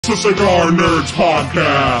the Cigar Nerds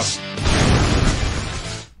Podcast.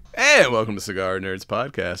 And welcome to Cigar Nerds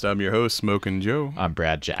Podcast. I'm your host, Smokin' Joe. I'm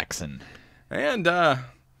Brad Jackson. And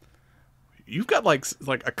you've got like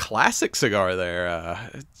a classic cigar there.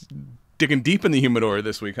 Digging deep in the humidor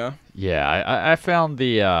this week, huh? Yeah, I found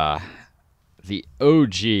the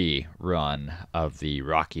OG run of the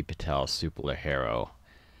Rocky Patel Super Ligero.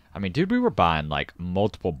 I mean, dude, we were buying like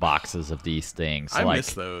multiple boxes of these things. I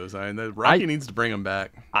miss those. Rocky needs to bring them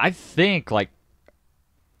back. I think like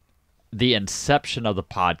the inception of the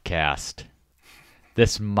podcast,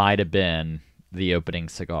 this might have been the opening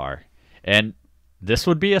cigar. And this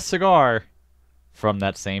would be a cigar from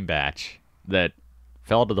that same batch that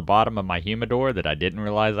fell to the bottom of my humidor that I didn't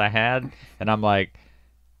realize I had. And I'm like,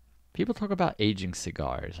 people talk about aging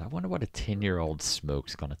cigars. I wonder what a 10-year-old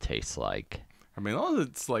smoke's going to taste like. I mean, as long as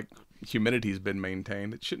it's like humidity's been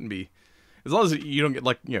maintained, it shouldn't be. As long as you don't get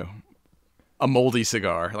like, a moldy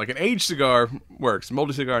cigar. Like an aged cigar works.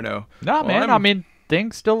 Moldy cigar, no. No, man. I mean,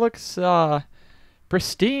 things still looks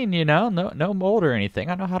pristine, No mold or anything.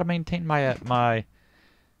 I know how to maintain my.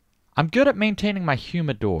 I'm good at maintaining my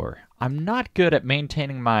humidor. I'm not good at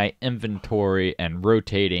maintaining my inventory and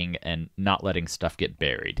rotating and not letting stuff get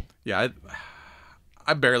buried. Yeah,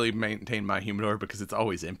 I barely maintain my humidor because it's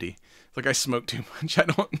always empty. It's like I smoke too much. I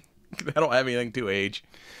don't have anything to age.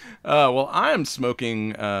 Well, I'm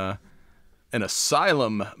smoking an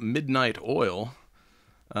Asylum Midnight Oil,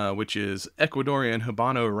 which is Ecuadorian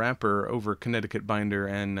Habano wrapper over Connecticut binder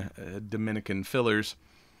and Dominican fillers.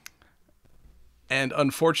 And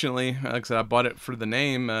unfortunately, like I said, I bought it for the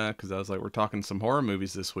name because I was like, we're talking some horror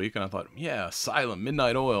movies this week. And I thought, yeah, Asylum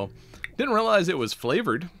Midnight Oil. Didn't realize it was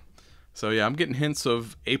flavored. So yeah, I'm getting hints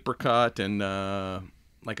of apricot and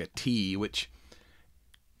like a tea, which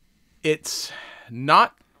it's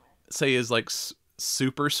not, say, is like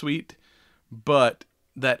super sweet, but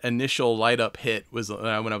that initial light up hit was when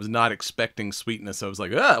I was not expecting sweetness. I was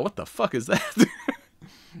like, what the fuck is that?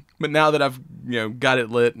 But now that I've got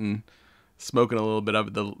it lit and smoking a little bit of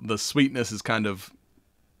it, the sweetness has kind of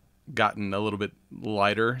gotten a little bit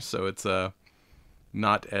lighter, so it's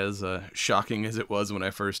not as shocking as it was when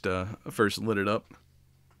I first lit it up.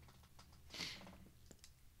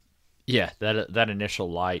 Yeah, that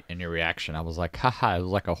initial light and your reaction, I was like, haha, it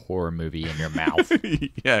was like a horror movie in your mouth.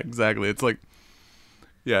 Yeah, exactly. It's like,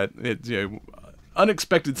 yeah, it's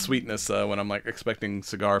unexpected sweetness when I'm like expecting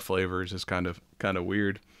cigar flavors is kind of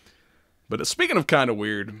weird. But speaking of kind of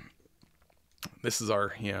weird, this is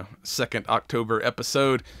our second October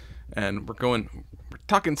episode, and we're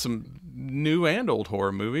talking some new and old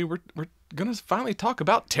horror movie. We're gonna finally talk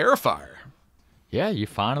about Terrifier. Yeah, you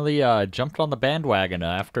finally jumped on the bandwagon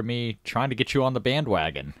after me trying to get you on the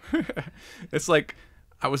bandwagon. It's like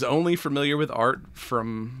I was only familiar with art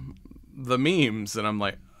from the memes, and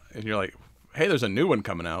you're like, hey, there's a new one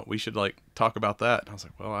coming out. We should like talk about that. And I was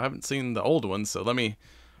like, well, I haven't seen the old one, so let me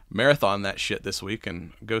marathon that shit this week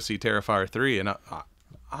and go see Terrifier 3, and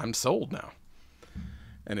I'm sold now.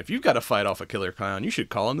 And if you've got to fight off a killer clown, you should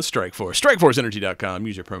call in the Strike Force. StrikeForceEnergy.com.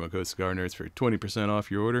 Use your promo code CigarNerds for 20%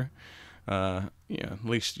 off your order. At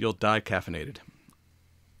least you'll die caffeinated.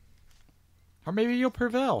 Or maybe you'll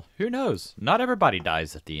prevail. Who knows? Not everybody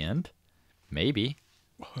dies at the end. Maybe.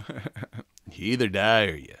 You either die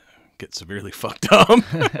or you get severely fucked up.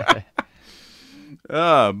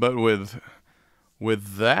 But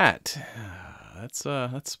with that,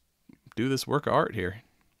 let's do this work of art here.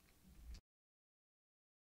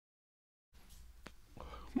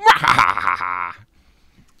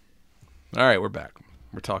 All right, we're back.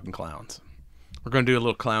 We're talking clowns. We're going to do a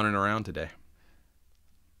little clowning around today.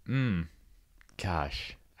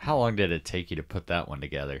 Gosh, how long did it take you to put that one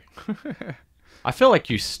together? I feel like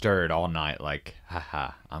you stirred all night like,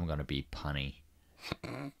 haha, I'm going to be punny.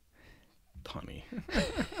 Punny.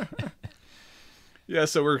 Yeah,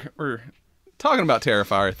 so we're talking about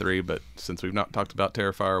Terrifier 3, but since we've not talked about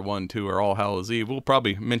Terrifier 1, 2, or All Hallows Eve, we'll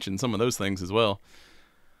probably mention some of those things as well.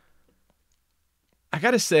 I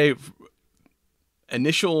gotta say,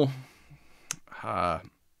 initial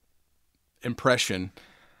impression,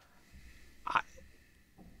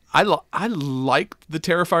 I liked the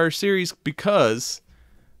Terrifier series because,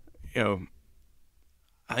 I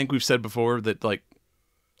think we've said before that like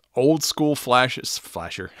old school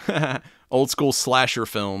old school slasher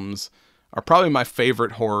films are probably my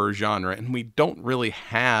favorite horror genre, and we don't really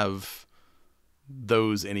have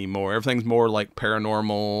those anymore. Everything's more like paranormal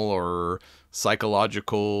or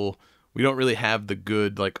psychological. We don't really have the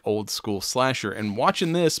good like old school slasher, and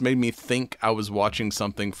watching this made me think I was watching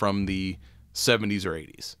something from the 70s or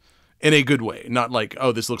 80s in a good way. Not like,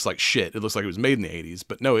 oh, this looks like shit. It looks like it was made in the 80s,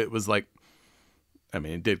 but no, it was like I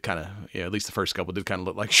mean, it did kind of, at least the first couple did kind of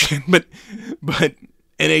look like shit, but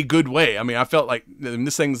in a good way. I mean, I felt like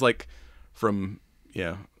this thing's like from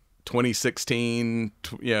 2016,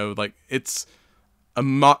 like it's a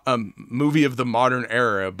movie of the modern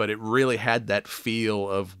era, but it really had that feel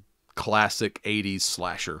of classic 80s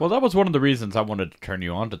slasher. Well, that was one of the reasons I wanted to turn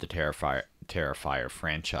you on to the Terrifier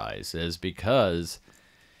franchise, is because,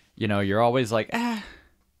 you're always like, can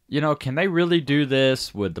they really do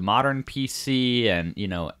this with the modern PC and,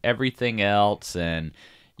 everything else? And,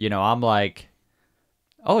 I'm like,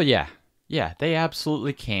 oh, yeah, they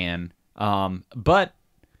absolutely can. But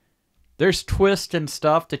there's twists and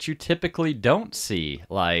stuff that you typically don't see.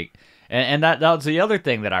 Like, and that was the other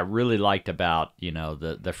thing that I really liked about,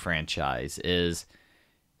 the franchise is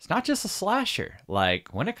it's not just a slasher. Like,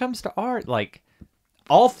 when it comes to art, like,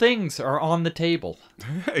 all things are on the table.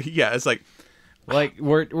 Yeah, it's like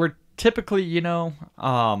we're typically,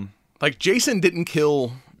 like Jason didn't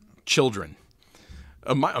kill children.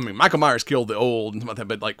 I mean, Michael Myers killed the old,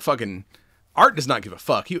 but like fucking Art does not give a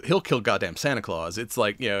fuck. He'll kill goddamn Santa Claus. It's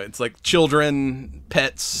like, it's like children,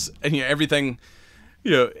 pets, and everything.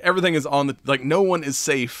 Everything is on the, like, no one is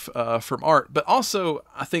safe from Art. But also,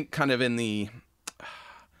 I think kind of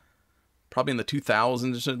probably in the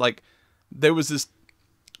 2000s, like, there was this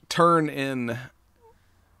turn in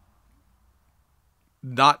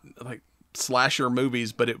not like slasher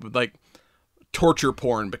movies, but it would like torture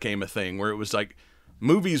porn became a thing where it was like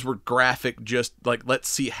movies were graphic, just like, let's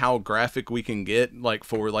see how graphic we can get, like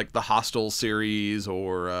for like the Hostel series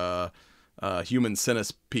or Human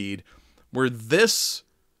Centipede, where this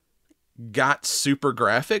got super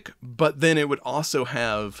graphic, but then it would also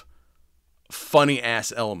have funny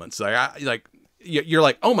ass elements. Like you're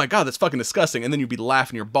like, oh my god, that's fucking disgusting, and then you'd be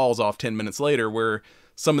laughing your balls off 10 minutes later. Where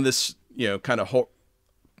some of this, kind of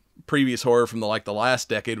previous horror from the last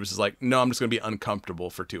decade was just like, no, I'm just gonna be uncomfortable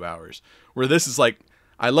for 2 hours. Where this is like,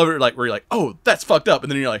 I love it, like where you're like, oh, that's fucked up,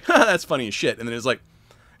 and then you're like, ha, that's funny as shit, and then it's like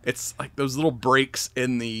those little breaks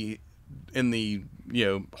in the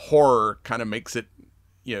horror kind of makes it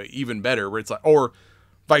even better. Where it's like, or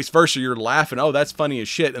vice versa, you're laughing, oh, that's funny as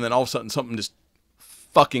shit, and then all of a sudden something just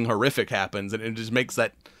fucking horrific happens, and it just makes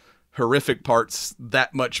that horrific parts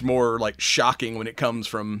that much more like shocking when it comes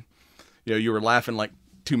from you were laughing like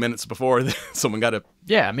 2 minutes before someone got a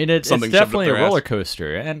I mean it's definitely a roller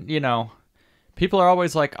coaster. And people are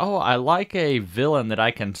always like, oh, I like a villain that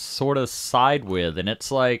I can sort of side with, and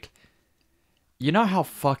it's like, how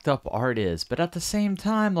fucked up Art is, but at the same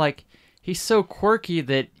time, like, he's so quirky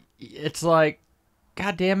that it's like,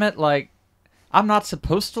 god damn it, like, I'm not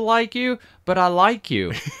supposed to like you, but I like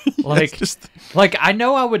you. Like, like, I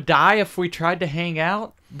know I would die if we tried to hang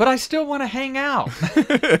out, but I still want to hang out.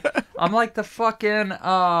 I'm like the fucking,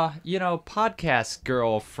 podcast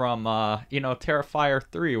girl from, Terrifier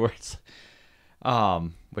 3, where it's,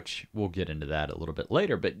 which we'll get into that a little bit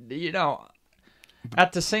later, but,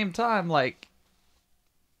 at the same time, like,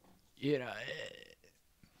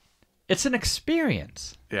 it's an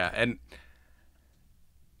experience. Yeah, and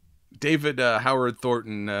David Howard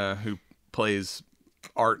Thornton, who plays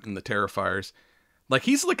Art in the Terrifiers, like,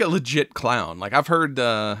 he's like a legit clown. Like, I've heard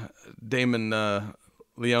Damon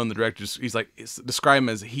Leone, the director, he's like, describe him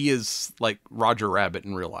as he is like Roger Rabbit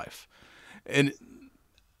in real life. And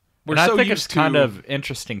I think it's kind of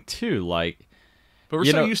interesting too, like, but we're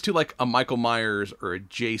so used to like a Michael Myers or a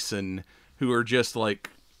Jason who are just like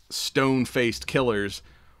stone-faced killers,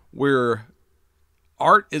 where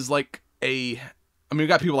Art is like we've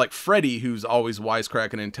got people like Freddy, who's always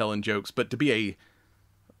wisecracking and telling jokes, but to be a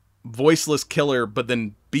voiceless killer, but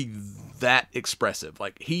then be that expressive,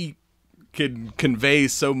 like, he could convey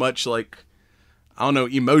so much, like, I don't know,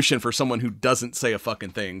 emotion for someone who doesn't say a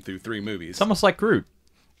fucking thing through 3 movies. It's almost like Groot.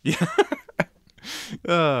 Yeah.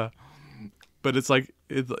 But it's like,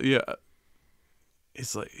 it's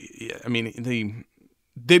like, yeah, I mean, they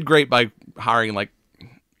did great by hiring like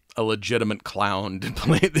a legitimate clown to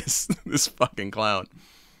play this fucking clown.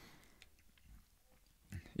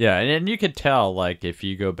 Yeah, and you could tell, like, if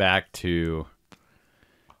you go back to,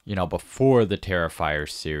 before the Terrifier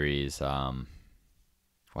series,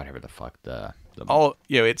 whatever the fuck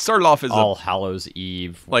it started off as All Hallows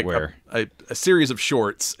Eve, like where a series of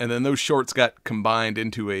shorts, and then those shorts got combined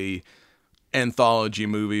into a anthology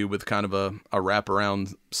movie with kind of a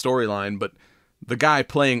wraparound storyline. But the guy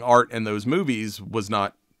playing Art in those movies was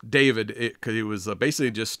not David, because he was basically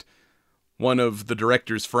just one of the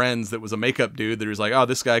director's friends that was a makeup dude that was like, oh,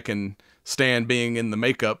 this guy can stand being in the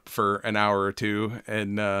makeup for an hour or two.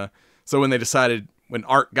 And so when they decided, when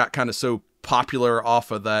Art got kind of so popular off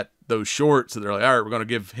of those shorts, they're like, all right, we're going to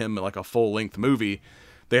give him like a full-length movie.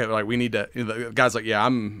 they have like, we need to, the guy's like, yeah,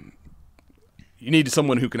 you need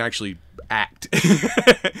someone who can actually act.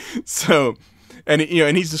 So, and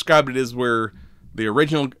and he's described it as where the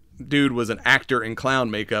original dude was an actor in clown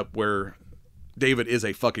makeup, where David is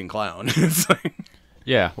a fucking clown. It's like,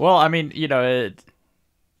 yeah. Well, I mean,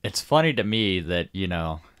 it's funny to me that,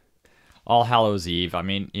 All Hallows Eve, I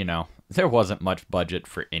mean, there wasn't much budget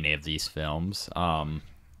for any of these films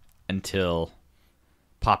until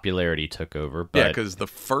popularity took over. But... yeah, because the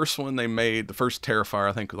first one they made, the first Terrifier,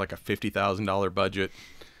 I think was like a $50,000 budget.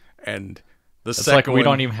 And the second like we one...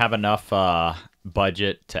 don't even have enough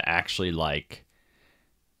budget to actually, like...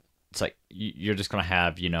 It's like you're just going to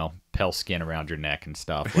have, pale skin around your neck and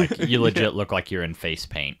stuff. Like, you legit look like you're in face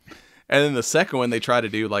paint. And then the second one, they try to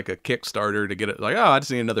do like a Kickstarter to get it. Like, oh, I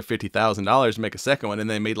just need another $50,000 to make a second one. And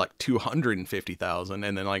they made like $250,000.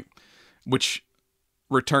 And then like, which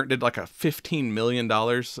did like a $15 million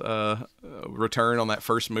return on that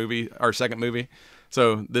first movie, or second movie.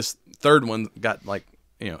 So this third one got like,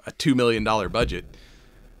 a $2 million budget.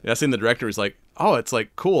 I seen the director was like, oh, it's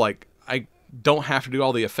like cool. Like, I don't have to do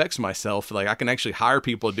all the effects myself. Like, I can actually hire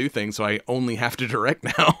people to do things, so I only have to direct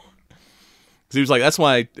now. He was like, that's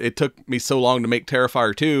why it took me so long to make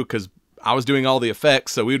Terrifier 2, because I was doing all the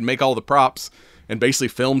effects, so we would make all the props and basically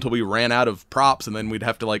film till we ran out of props, and then we'd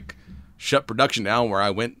have to like shut production down, where I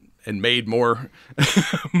went and made more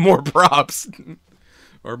more props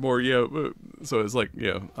or more, so it's like,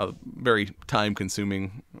 a very time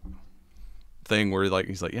consuming thing where like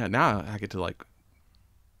he's like, yeah, now I get to like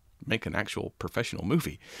make an actual professional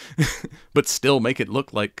movie but still make it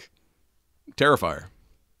look like Terrifier.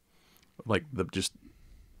 Like the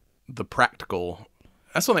practical.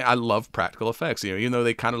 That's something I love, practical effects. Even though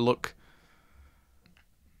they kind of look,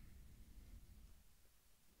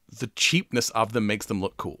 the cheapness of them makes them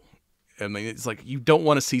look cool. I mean, it's like you don't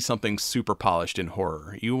want to see something super polished in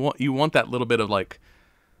horror. You want that little bit of like,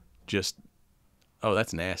 just, oh,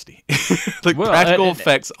 that's nasty. Like, well, practical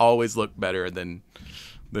effects always look better than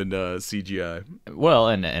CGI. Well,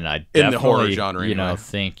 and I definitely, in the horror genre, anyway.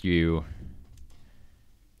 Think you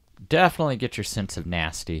definitely get your sense of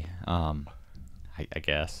nasty. I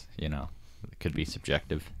guess, it could be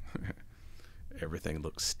subjective. Everything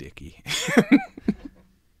looks sticky.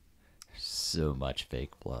 So much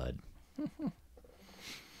fake blood.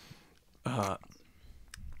 I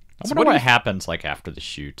wonder what happens like after the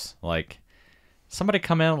shoots. Like, somebody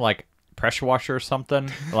come in like pressure washer or something.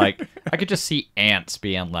 Like, I could just see ants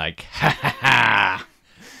being like, ha ha ha.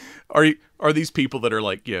 Are these people that are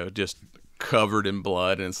like, just covered in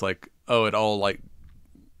blood, and it's like, oh, it all like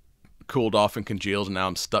cooled off and congealed, and now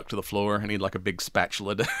I'm stuck to the floor. I need like a big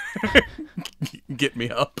spatula to get me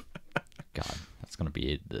up. God, that's gonna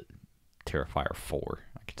be the Terrifier 4.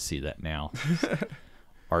 I can see that now.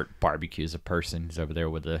 Art barbecues a person who's over there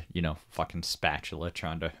with a fucking spatula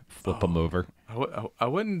trying to flip him over. I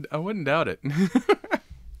wouldn't doubt it.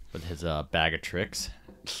 With his bag of tricks.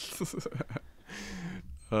 Just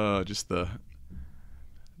the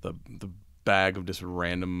bag of just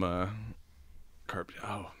random carb.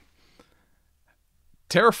 Oh,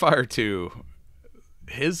 Terrifier 2.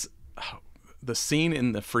 The scene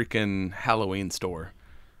in the freaking Halloween store.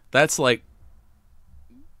 That's like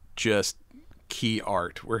just key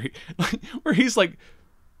art where he's like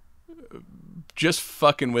just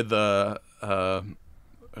fucking with the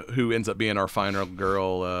who ends up being our final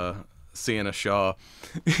girl, Sienna Shaw,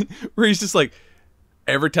 where he's just like,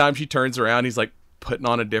 every time she turns around, he's like putting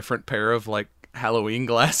on a different pair of like Halloween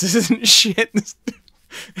glasses and shit.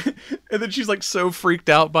 And then she's like so freaked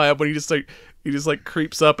out by it when he just like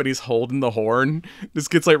creeps up and he's holding the horn. This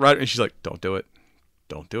gets like right, and she's like, don't do it.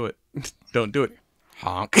 Don't do it. Don't do it.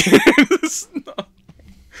 Honk.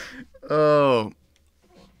 Oh,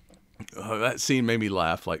 that scene made me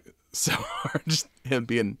laugh like so hard. Just him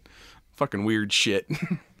being fucking weird shit.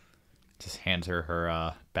 Just hands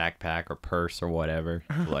her backpack or purse or whatever.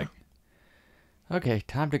 Like, okay,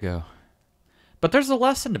 time to go. But there's a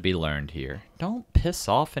lesson to be learned here. Don't piss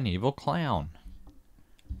off an evil clown.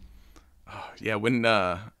 Oh, yeah, when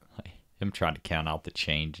like him trying to count out the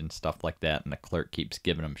change and stuff like that, and the clerk keeps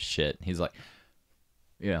giving him shit. He's like,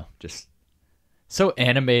 just so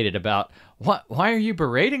animated about, what? Why are you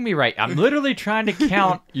berating me? Right? I'm literally trying to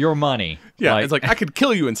count your money. Yeah, it's like, I could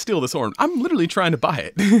kill you and steal this horn. I'm literally trying to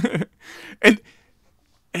buy it. and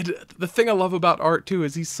the thing I love about Art too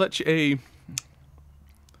is he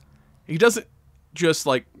doesn't just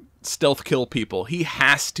like stealth kill people. He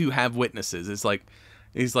has to have witnesses.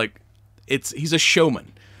 He's a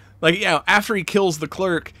showman. Like, after he kills the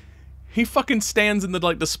clerk, He fucking stands in the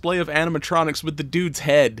like display of animatronics with the dude's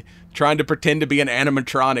head, trying to pretend to be an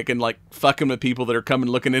animatronic and like fucking with people that are coming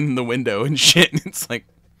looking in the window and shit. And it's like,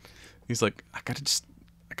 he's like, I gotta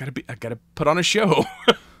put on a show.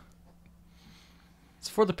 It's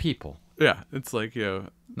for the people. Yeah, it's like,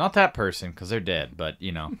 Not that person, because they're dead, but,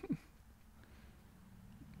 He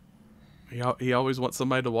always wants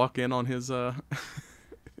somebody to walk in on his literal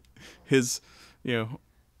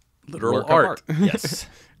Work of art. Yes.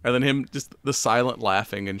 And then him just the silent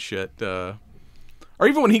laughing and shit. Or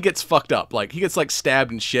even when he gets fucked up, like he gets like stabbed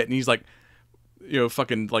and shit, and he's like,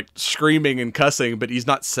 fucking like screaming and cussing, but he's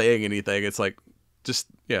not saying anything. It's like, just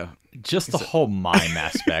the whole mime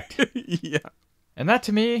aspect. Yeah. And that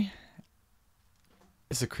to me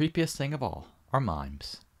is the creepiest thing of all. Are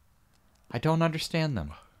mimes. I don't understand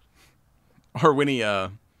them. Or when he,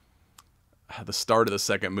 at the start of the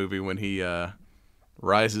second movie, when he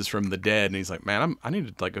rises from the dead, and he's like, man, I need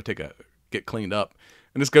to like go get cleaned up.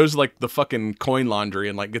 And just goes to like the fucking coin laundry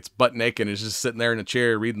and like gets butt naked and is just sitting there in a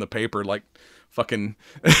chair reading the paper, like fucking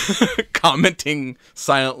commenting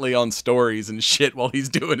silently on stories and shit while he's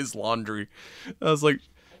doing his laundry. I was like,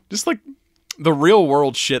 just like the real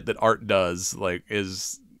world shit that Art does, like, I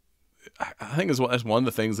think is one of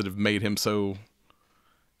the things that have made him so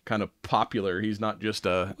kind of popular. He's not just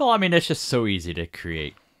a... Well, I mean, it's just so easy to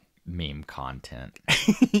create meme content.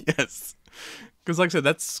 Yes. Because like I said,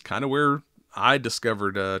 that's kind of where I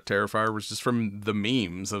discovered Terrifier, was just from the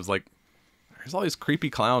memes. I was like, there's all these creepy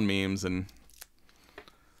clown memes, and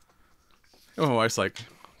my wife's like,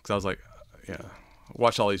 because I was like,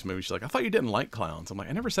 watch all these movies. She's like, I thought you didn't like clowns. I'm like,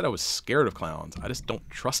 I never said I was scared of clowns. I just don't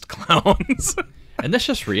trust clowns. And this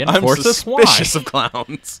just I'm reinforces why. suspicious of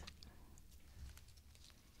clowns.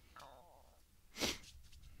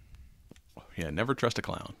 Yeah, never trust a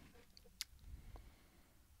clown.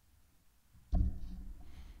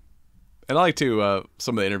 And I like to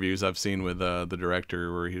some of the interviews I've seen with the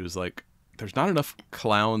director where he was like, there's not enough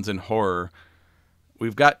clowns in horror.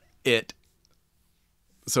 We've got it.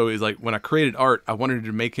 So he's like, when I created Art, I wanted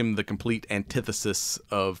to make him the complete antithesis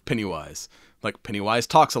of Pennywise. Like, Pennywise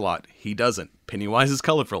talks a lot. He doesn't. Pennywise is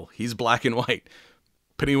colorful. He's black and white.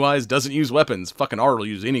 Pennywise doesn't use weapons. Fucking Art will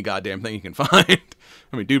use any goddamn thing he can find.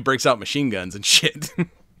 I mean, dude breaks out machine guns and shit.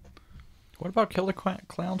 What about killer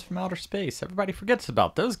clowns from outer space? Everybody forgets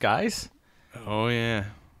about those guys. Oh, yeah.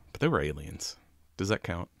 But they were aliens. Does that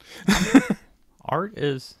count? Art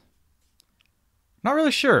is... Not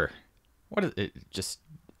really sure. What is it? Just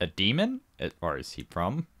a demon? Or is he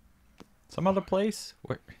from some other place?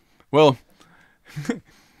 Where? Well,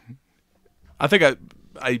 I think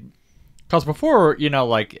I Because before,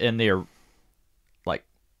 like in the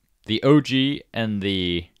OG and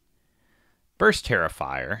the first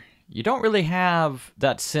Terrifier, you don't really have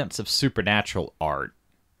that sense of supernatural art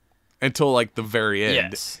until like the very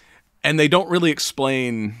end. Yes. And they don't really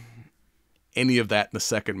explain any of that in the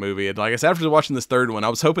second movie. And like I said, after watching this third one, I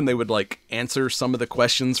was hoping they would like answer some of the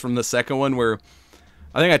questions from the second one, where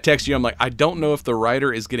I think I texted you, I'm like, I don't know if the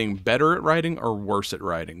writer is getting better at writing or worse at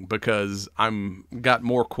writing, because I'm got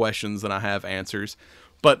more questions than I have answers.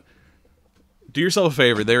 But do yourself a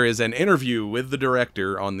favor. There is an interview with the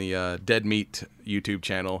director on the Dead Meat YouTube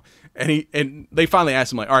channel, and they finally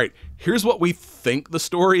asked him like, all right, here's what we think the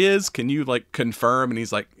story is. Can you like confirm? And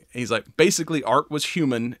he's like, basically Art was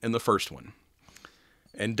human in the first one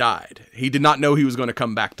and died. He did not know he was going to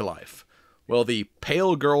come back to life. Well, the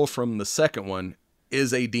pale girl from the second one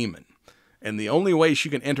is a demon, and the only way she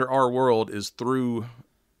can enter our world is through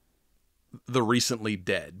the recently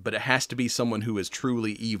dead, but it has to be someone who is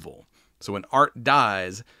truly evil. So when Art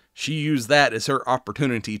dies, she used that as her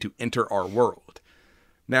opportunity to enter our world.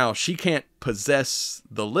 Now, she can't possess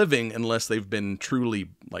the living unless they've been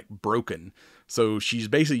truly like broken. So she's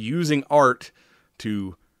basically using Art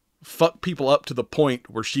to fuck people up to the point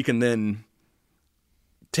where she can then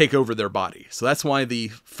take over their body. So that's why the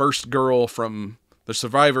first girl from the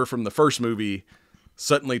survivor from the first movie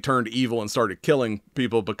suddenly turned evil and started killing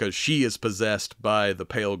people, because she is possessed by the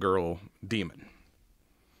pale girl demon.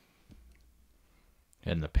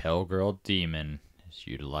 And the pale girl demon is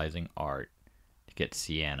utilizing Art to get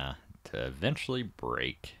Sienna to eventually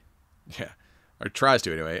break. Yeah, or tries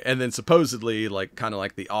to anyway. And then supposedly, like kind of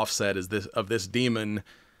like the offset is this demon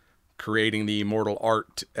creating the immortal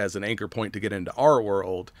Art as an anchor point to get into our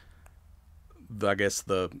world. I guess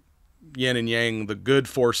the yin and yang, the good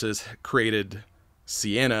forces, created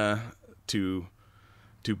Sienna to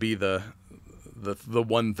be the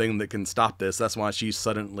one thing that can stop this. That's why she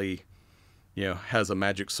suddenly, has a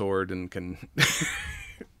magic sword and can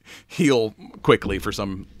heal quickly for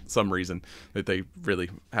some reason that they really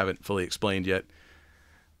haven't fully explained yet.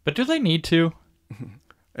 But do they need to?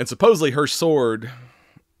 And supposedly her sword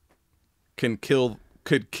could kill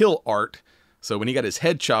Art. So when he got his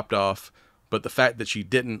head chopped off, but the fact that she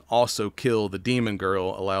didn't also kill the demon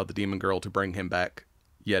girl allowed the demon girl to bring him back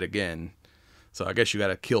yet again. So I guess you got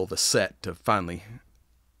to kill the set to finally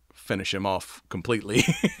finish him off completely.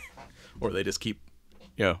 Or they just keep,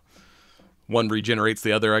 one regenerates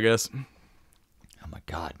the other, I guess. Oh my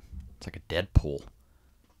God. It's like a Deadpool.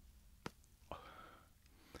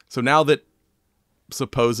 So now that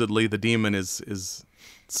supposedly the demon is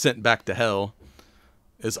sent back to hell,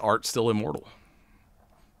 is Art still immortal?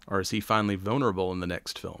 Or is he finally vulnerable in the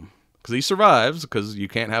next film? Because he survives, because you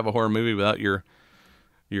can't have a horror movie without your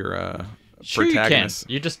Sure protagonist. you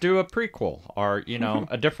can. You just do a prequel or,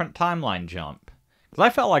 a different timeline jump. Because I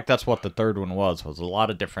felt like that's what the third one was a lot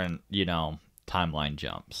of different, timeline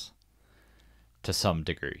jumps to some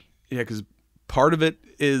degree. Yeah, because part of it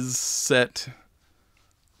is set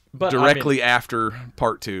But directly after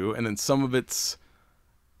part 2, and then some of it's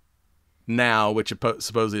now, which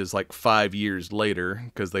supposedly is like 5 years later,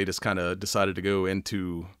 because they just kind of decided to go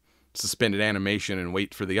into suspended animation and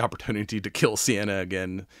wait for the opportunity to kill Sienna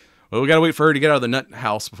again. Well, we gotta wait for her to get out of the nut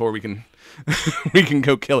house before we can we can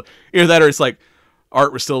go kill her. Either that, or it's like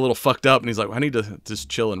Art was still a little fucked up, and he's like, well, I need to just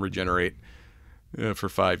chill and regenerate for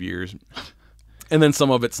 5 years. And then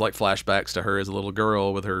some of it's like flashbacks to her as a little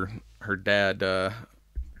girl with her dad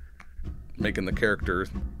making the character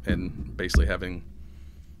and basically having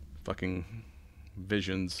fucking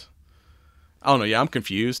visions. I don't know. Yeah, I'm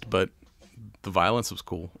confused, but the violence was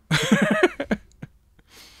cool.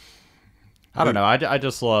 I don't know. I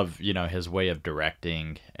just love, his way of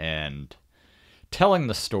directing and telling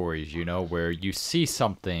the stories, where you see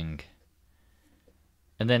something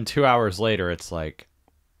and then 2 hours later it's like,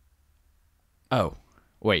 oh,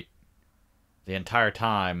 wait. The entire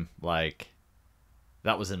time, like,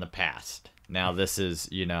 that was in the past. Now this is,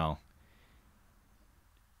 and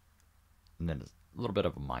then a little bit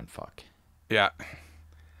of a mindfuck. Yeah.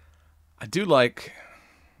 I do like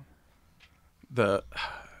the...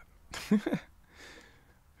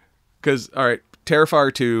 Because, alright,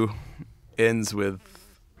 Terrifier 2 ends with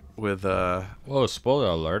Whoa, spoiler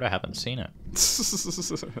alert, I haven't seen it.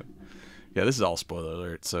 Yeah, this is all spoiler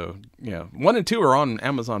alert. So, 1 and 2 are on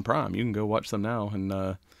Amazon Prime. You can go watch them now. And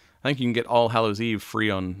I think you can get All Hallows Eve free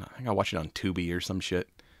on... I think I watched it on Tubi or some shit.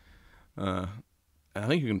 I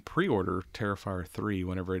think you can pre-order Terrifier 3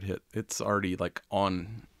 whenever it hit. It's already, like,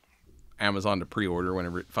 on Amazon to pre-order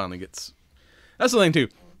whenever it finally gets... That's the thing, too.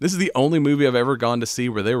 This is the only movie I've ever gone to see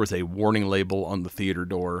where there was a warning label on the theater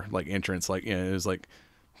door, like, entrance. Like, it was like...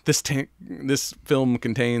 This film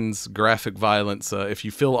contains graphic violence. If you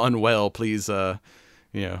feel unwell, please, don't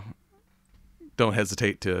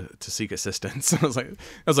hesitate to seek assistance. I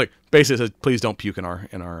was like, basically, it says, please don't puke in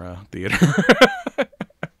our theater.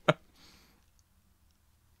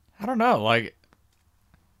 I don't know. Like,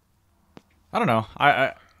 I don't know.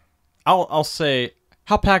 I'll say,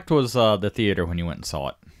 how packed was the theater when you went and saw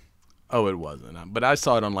it? Oh, it wasn't. But I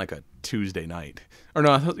saw it on like a Tuesday night. Or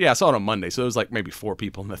no, yeah, I saw it on Monday, so it was like maybe 4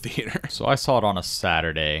 people in the theater. So I saw it on a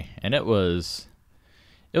Saturday, and it was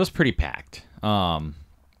pretty packed.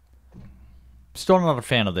 Still not a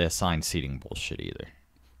fan of the assigned seating bullshit either.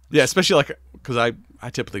 Yeah, especially like, because I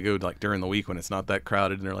typically go like during the week when it's not that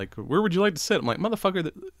crowded, and they're like, where would you like to sit? I'm like, motherfucker,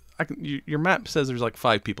 your map says there's like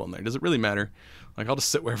 5 people in there. Does it really matter? Like, I'll just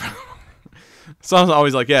sit wherever. So I was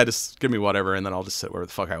always like, yeah, just give me whatever, and then I'll just sit wherever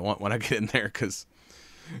the fuck I want when I get in there, because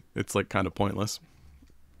it's like kind of pointless.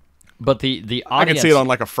 But the audience... I can see it on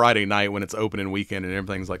like a Friday night when it's opening weekend and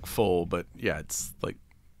everything's like full, but yeah, it's like,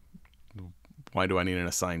 why do I need an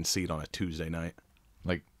assigned seat on a Tuesday night?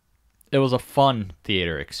 Like, it was a fun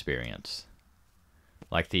theater experience.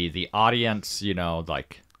 Like the audience,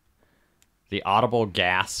 like the audible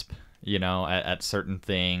gasp, at certain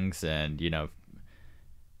things, and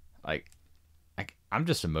like I'm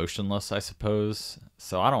just emotionless, I suppose.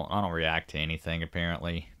 So I don't react to anything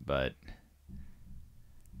apparently, but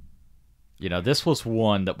this was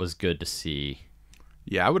one that was good to see.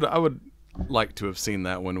 Yeah, I would like to have seen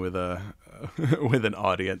that one with with an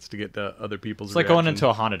audience to get to other people's. It's like going into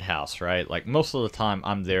a haunted house, right? Like, most of the time,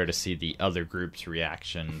 I'm there to see the other group's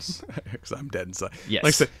reactions. Because I'm dead inside. Yes.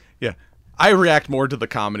 Like I said, yeah, I react more to the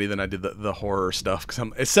comedy than I did the horror stuff.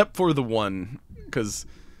 Except for the one, because,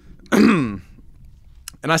 and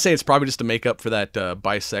I say it's probably just to make up for that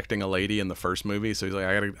bisecting a lady in the first movie. So he's like,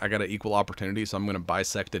 I got an equal opportunity, so I'm gonna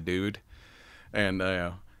bisect a dude, and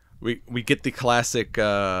we get the classic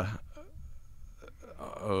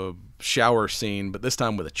shower scene, but this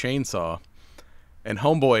time with a chainsaw, and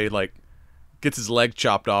homeboy like gets his leg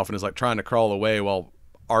chopped off and is like trying to crawl away while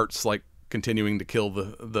Art's like continuing to kill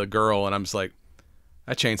the girl, and I'm just like,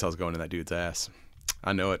 that chainsaw's going in that dude's ass.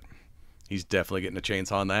 I know it. He's definitely getting a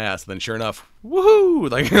chainsaw in the ass. And then sure enough, woohoo!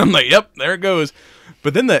 Like I'm like, yep, there it goes.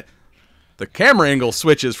 But then the camera angle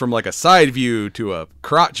switches from like a side view to a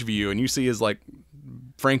crotch view, and you see his like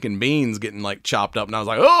Franken beans getting like chopped up, and I was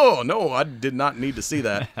like, oh no, I did not need to see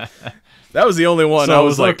that. That was the only one. So I it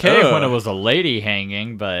was like, okay when it was a lady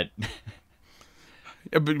hanging, but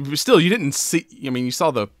yeah, but still, you didn't see. I mean, you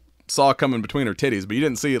saw the saw coming between her titties, but you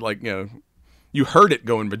didn't see it like, you know. You heard it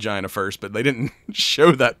go in vagina first, but they didn't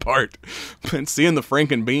show that part. But seeing the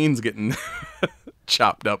Franken beans getting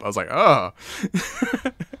chopped up, I was like, oh.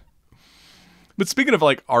 But speaking of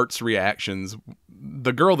like Art's reactions,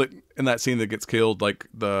 the girl that in that scene that gets killed, like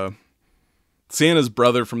the Sienna's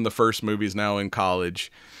brother from the first movie is now in college,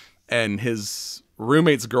 and his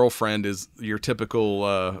roommate's girlfriend is your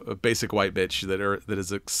typical basic white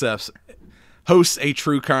bitch hosts a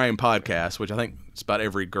true crime podcast, which I think it's about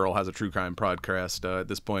every girl has a true crime podcast at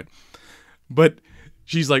this point. But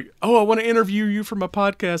she's like, oh, I want to interview you for my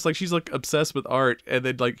podcast. Like, she's like obsessed with Art. And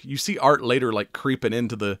then like you see Art later like creeping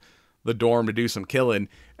into the dorm to do some killing,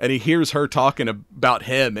 and he hears her talking about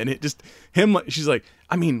him, and it just she's like,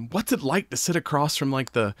 I mean, what's it like to sit across from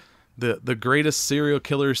like the greatest serial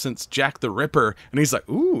killer since Jack the Ripper? And he's like,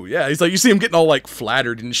 ooh, yeah. He's like, you see him getting all like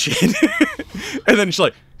flattered and shit. And then she's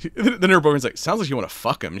like, then her boyfriend's like, sounds like you want to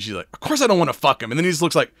fuck him. And she's like, of course I don't want to fuck him. And then he just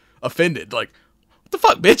looks like offended, like, what the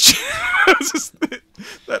fuck, bitch? Just,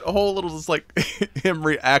 that whole little just like him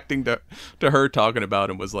reacting to her talking about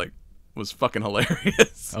him was fucking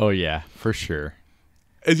hilarious. oh yeah, for sure.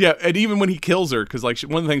 And yeah, and even when he kills her, because like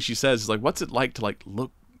one of the things she says is like, what's it like to like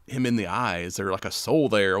look him in the eye? Is there like a soul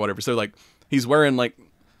there or whatever? So like he's wearing like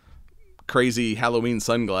crazy Halloween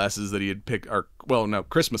sunglasses that he had picked, or well, no,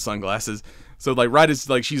 Christmas sunglasses. So like right as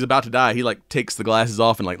like she's about to die, he like takes the glasses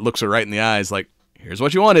off and like looks her right in the eyes, like, here's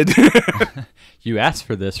what you wanted. You asked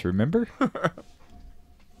for this, remember?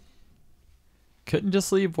 Couldn't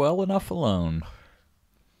just leave well enough alone.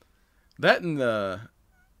 That and the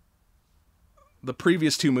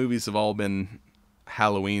previous two movies have all been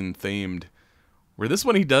Halloween themed. Where this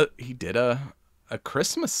one he did a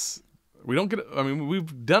Christmas. We don't get. I mean,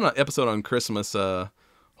 we've done an episode on Christmas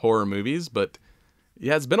horror movies, but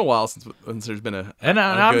yeah, it's been a while since there's been a. And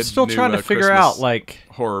I'm still trying to figure out like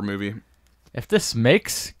horror movie if this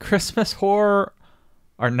makes Christmas horror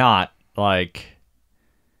or not. Like,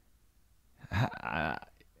 I'm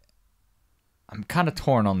kind of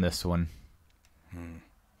torn on this one.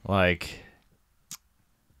 Like,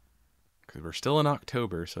 because we're still in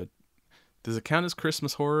October, so does it count as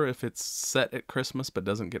Christmas horror if it's set at Christmas but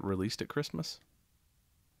doesn't get released at Christmas?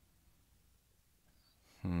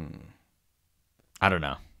 I don't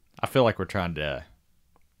know. I feel like we're trying to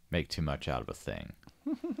make too much out of a thing.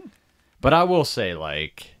 But I will say,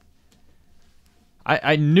 like,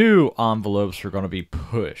 I knew envelopes were going to be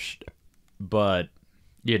pushed, but,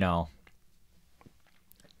 you know,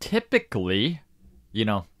 typically, you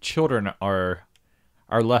know, children are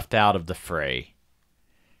left out of the fray.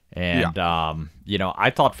 And, you know,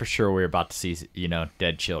 I thought for sure we were about to see, you know,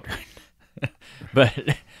 dead children.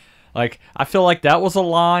 But, like, I feel like that was a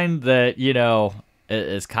line that, you know,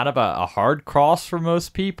 is kind of a hard cross for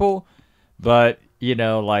most people. But, you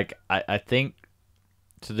know, like, I think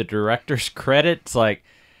to the director's credit, it's like,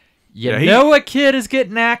 you know a kid is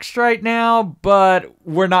getting axed right now, but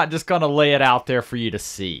we're not just going to lay it out there for you to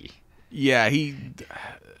see. Yeah, he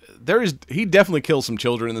definitely kills some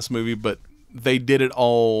children in this movie, but they did it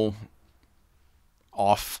all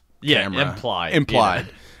off camera. Implied. Yeah.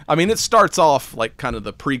 I mean, it starts off like kind of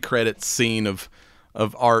the pre-credits scene of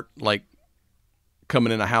Art like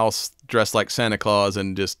coming in a house dressed like Santa Claus,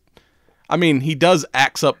 and just, I mean, he does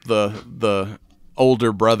axe up the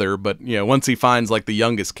older brother, but you know, once he finds like the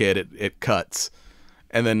youngest kid, it cuts,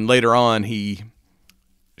 and then later on he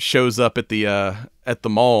shows up at the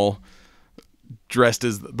mall dressed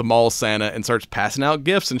as the mall Santa and starts passing out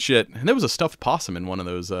gifts and shit. And there was a stuffed possum in one of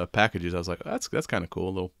those packages. I was like, that's kind of cool,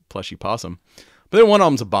 a little plushy possum. But then one of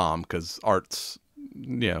them's a bomb because Art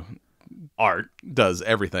does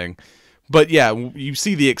everything. But yeah, you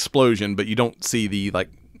see the explosion, but you don't see the like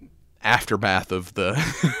aftermath of the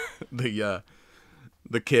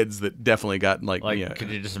the kids that definitely got like could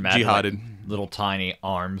you just imagine jihaded, like, little tiny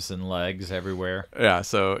arms and legs everywhere? Yeah,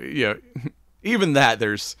 so even that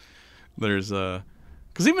there's because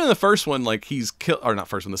even in the first one, like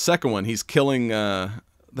the second one, he's killing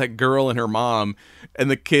that girl and her mom,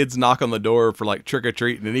 and the kids knock on the door for like trick or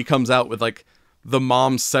treat, and he comes out with like the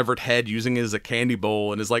mom's severed head using it as a candy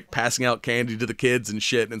bowl and is like passing out candy to the kids and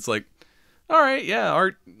shit. And it's like, all right, yeah,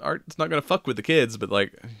 Art's not gonna fuck with the kids, but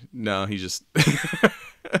like, no, he just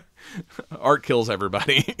Art kills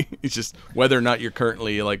everybody. He's just whether or not you're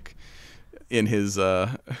currently like in his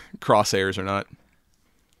crosshairs or not.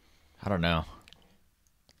 I don't know.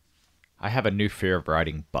 I have a new fear of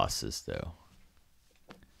riding buses though,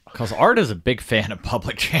 because Art is a big fan of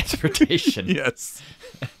public transportation. Yes.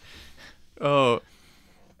 Oh,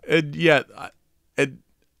 and yeah, and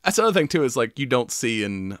that's another thing too. Is like you don't see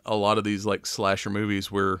in a lot of these like slasher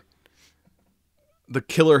movies where the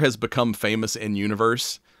killer has become famous in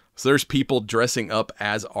universe. So there's people dressing up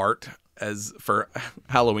as Art as for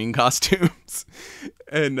Halloween costumes,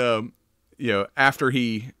 and after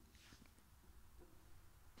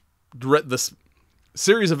this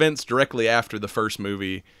series of events directly after the first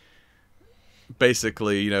movie,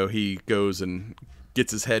 basically, he goes and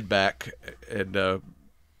gets his head back and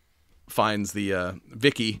finds the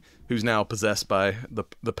Vicky, who's now possessed by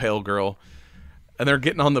the pale girl, and they're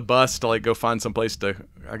getting on the bus to like go find some place to,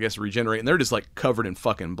 I guess, regenerate, and they're just like covered in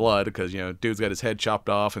fucking blood because dude's got his head chopped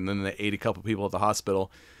off, and then they ate a couple people at the hospital,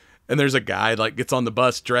 and there's a guy like gets on the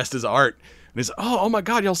bus dressed as Art. And he's oh my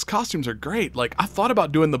god, y'all's costumes are great. Like, I thought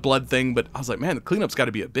about doing the blood thing, but I was like, man, the cleanup's got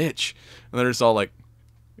to be a bitch. And they're just all like,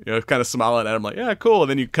 kind of smiling at him, like, yeah, cool. And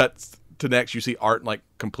then you cut to next, you see Art like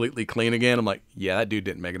completely clean again. I'm like, yeah, that dude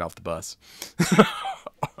didn't make it off the bus.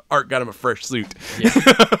 Art got him a fresh suit. Yeah.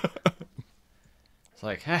 It's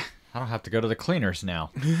like, I don't have to go to the cleaners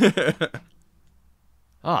now.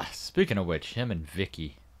 Speaking of which, him and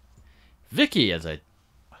Vicky. Vicky is a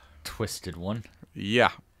twisted one.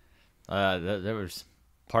 Yeah. There was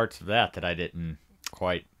parts of that I didn't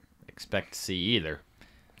quite expect to see either.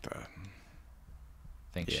 I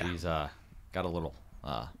think she's got a little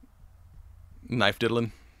knife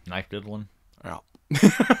diddling. Yeah.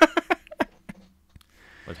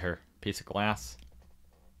 With her piece of glass.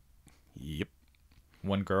 Yep.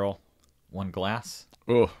 One girl, one glass.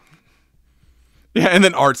 Oh. Yeah, and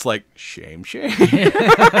then Art's like, shame.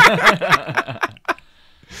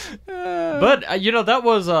 But that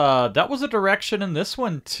was a direction in this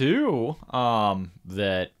one too,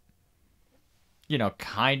 that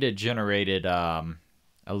kind of generated a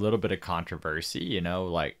little bit of controversy.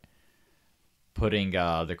 Like putting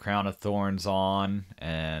the crown of thorns on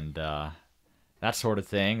and that sort of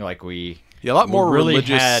thing. Like a lot more really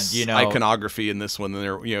religious iconography in this one than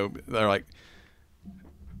they're like,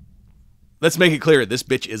 let's make it clear this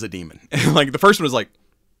bitch is a demon. Like the first one was like,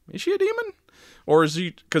 is she a demon? Or is he,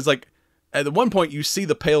 because like at one point you see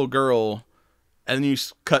the pale girl and then you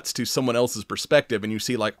cuts to someone else's perspective and you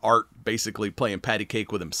see like Art basically playing patty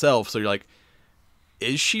cake with himself. So you're like,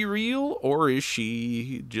 is she real or is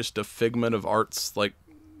she just a figment of Art's like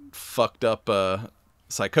fucked up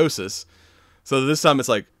psychosis? So this time it's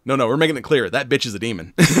like, no, we're making it clear that bitch is a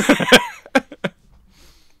demon.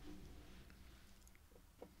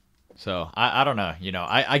 So I don't know,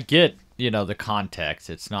 I get, the context.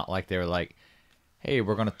 It's not like they were like, hey,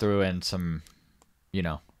 we're going to throw in some,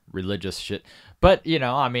 religious shit. But,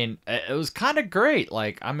 I mean, it was kind of great.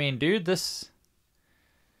 Like, I mean, dude, this,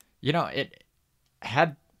 it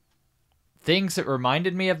had things that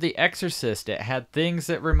reminded me of The Exorcist. It had things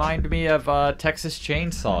that reminded me of Texas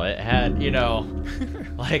Chainsaw. It had,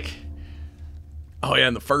 like... Oh, yeah,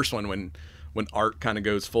 and the first one when Art kind of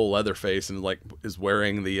goes full Leatherface and, like, is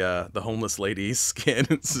wearing the homeless lady's skin.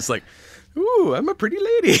 It's just like, ooh, I'm a pretty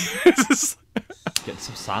lady. Getting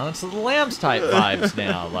some Silence of the Lambs type vibes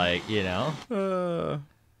now, like,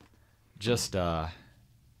 just I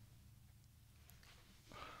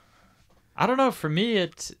don't know, for me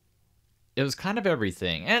it was kind of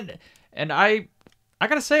everything. And I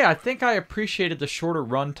gotta say, I think I appreciated the shorter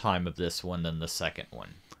runtime of this one than the second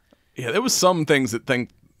one. Yeah, there was some things it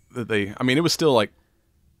was still like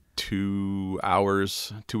 2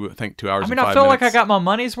 hours, 2 hours. I mean, I feel like I got my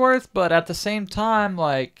money's worth, but at the same time,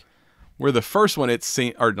 like, where the first one it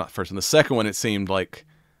seemed, or not first one, the second one it seemed like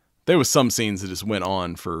there was some scenes that just went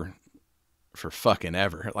on for fucking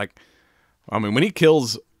ever. Like, I mean, when he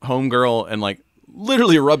kills Homegirl and like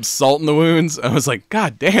literally rubs salt in the wounds, I was like,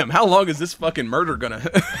 God damn, how long is this fucking murder gonna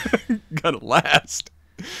last?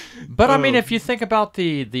 But I mean, if you think about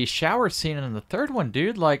the shower scene in the third one,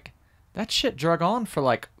 dude, like that shit drug on for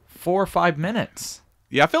like 4 or 5 minutes.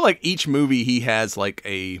 Yeah, I feel like each movie he has like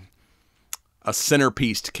a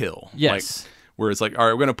centerpiece to kill. Yes. Like, where it's like, all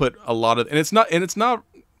right, we're gonna put a lot of, and it's not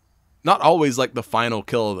always like the final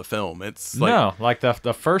kill of the film. It's like, no, like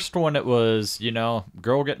the first one, it was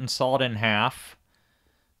girl getting sawed in half.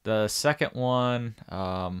 The second one,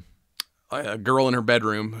 a girl in her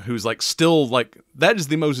bedroom who's like still like, that is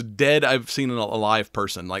the most dead I've seen in a live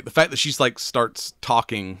person. Like the fact that she's like starts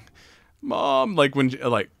talking Mom, like when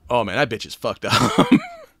like, oh man, that bitch is fucked up.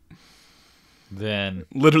 Then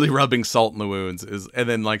Literally rubbing salt in the wounds and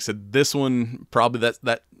then like I said, this one probably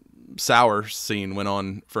that sour scene went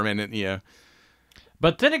on for a minute, yeah.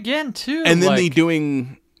 But then again, too, And then like, the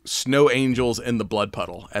doing snow angels in the blood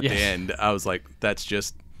puddle at Yeah. the end. I was like, that's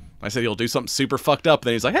just. I said he'll do something super fucked up. And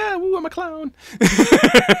then he's like, "Hey, woo, I'm a clown."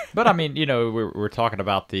 But I mean, you know, we're talking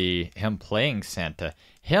about him playing Santa,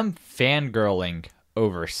 him fangirling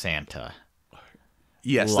over Santa.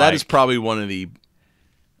 Yes, that Like- is probably one of the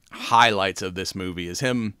highlights of this movie. Is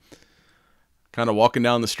him kind of walking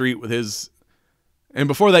down the street with his. And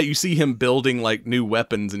before that, you see him building like new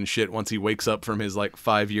weapons and shit. Once he wakes up from his like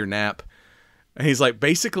 5-year nap, and he's like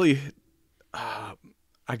basically,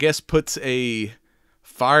 I guess, puts a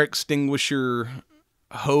fire extinguisher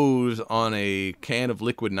hose on a can of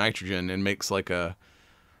liquid nitrogen and makes like a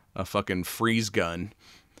fucking freeze gun.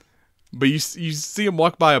 But you see him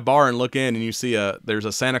walk by a bar and look in, and you see there's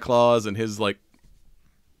a Santa Claus and his like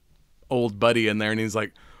old buddy in there, and he's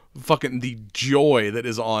like fucking the joy that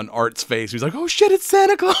is on Art's face. He's like, "Oh shit, it's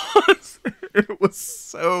Santa Claus!" It was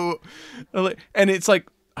so, and it's like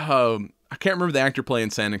I can't remember the actor playing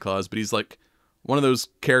Santa Claus, but he's like one of those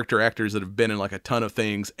character actors that have been in like a ton of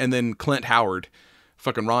things. And then Clint Howard,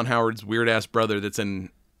 fucking Ron Howard's weird ass brother that's in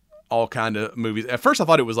all kind of movies. At first I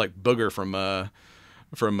thought it was like Booger from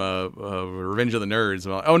Revenge of the Nerds.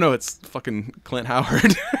 I'm like, oh no, it's fucking Clint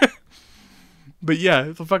Howard. But yeah,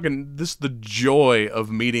 the joy of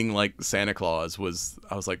meeting like Santa Claus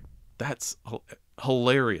I was like, that's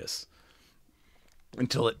hilarious.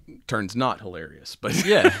 Until it turns not hilarious, but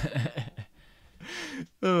Yeah.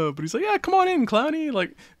 but he's like, "Yeah, come on in, Clowny."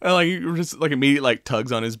 Like he just like immediately like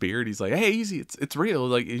tugs on his beard. He's like, "Hey, easy, it's real.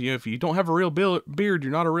 Like, you know, if you don't have a real beard,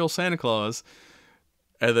 you're not a real Santa Claus."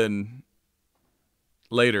 And then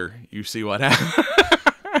later, you see what happened.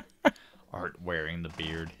 Art wearing the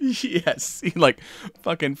beard. Yes, he like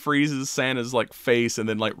fucking freezes Santa's like face and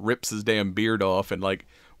then like rips his damn beard off. And like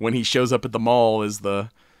when he shows up at the mall as the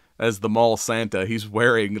mall Santa, he's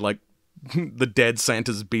wearing like the dead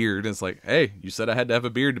Santa's beard. And it's like, hey, you said I had to have a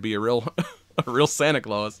beard to be a real Santa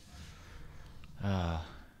Claus.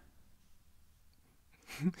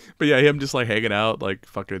 But yeah, him just like hanging out, like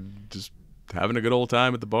fucking just having a good old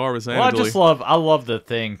time at the bar with Santa. Well, I love the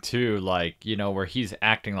thing too, like, you know, where he's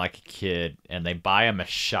acting like a kid and they buy him a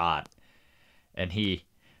shot and he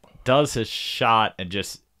does his shot and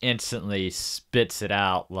just instantly spits it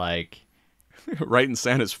out like right in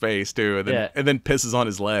Santa's face too, and then pisses on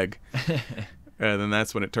his leg. And then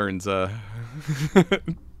that's when it turns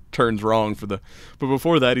turns wrong for the. But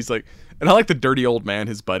before that, he's like, and I like the dirty old man,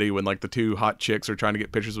 his buddy, when like the two hot chicks are trying to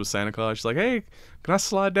get pictures with Santa Claus. She's like, "Hey, can I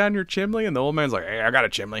slide down your chimney?" And the old man's like, "Hey, I got a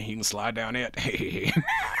chimney. You can slide down it." Hey.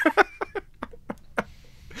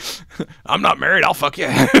 I'm not married. I'll fuck you.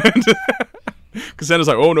 Because Santa's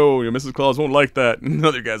like, "Oh no, your Mrs. Claus won't like that." And the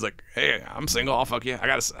other guy's like, "Hey, I'm single. I'll fuck you. I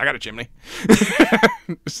got a chimney."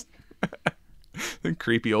 The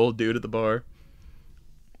creepy old dude at the bar.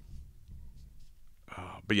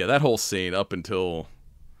 But yeah, that whole scene up until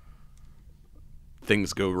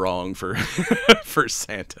things go wrong for for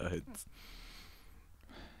Santa,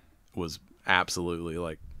 was absolutely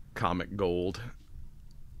like comic gold.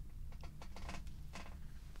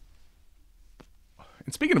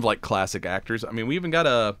 And speaking of like classic actors, I mean, we even got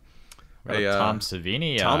a Tom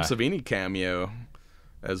Savini cameo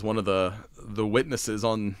as one of the witnesses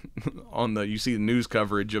on the, you see the news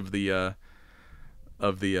coverage of the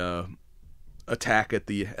attack at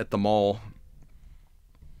the mall.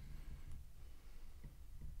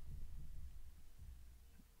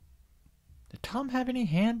 Did Tom have any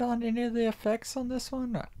hand on any of the effects on this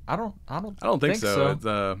one? I don't think so.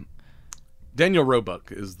 It's, Daniel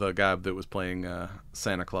Roebuck is the guy that was playing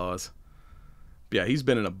Santa Claus. Yeah, he's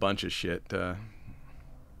been in a bunch of shit. I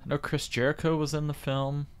know Chris Jericho was in the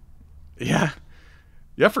film. Yeah,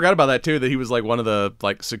 I forgot about that too. That he was like one of the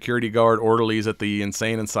like security guard orderlies at the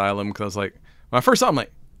insane asylum. Because like when I first saw him,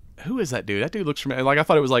 like, who is that dude? That dude looks familiar. Like I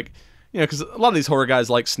thought it was like, you know, because a lot of these horror guys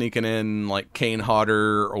like sneaking in like Kane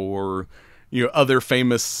Hodder or, you know, other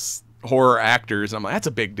famous horror actors. And I'm like, that's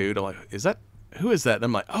a big dude. I'm like, who is that? And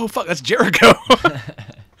I'm like, oh fuck, that's Jericho.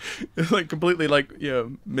 It's like completely like, you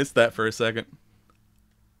know, missed that for a second.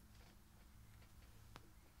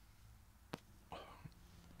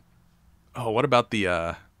 Oh, what about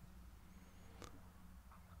the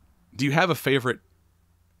do you have a favorite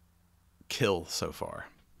kill so far?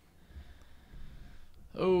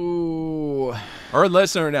 Oh, Or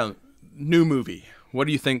let's narrow it down. New movie. What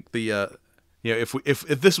do you think the you know, if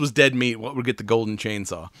this was dead meat, what would get the golden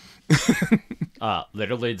chainsaw?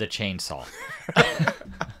 literally the chainsaw.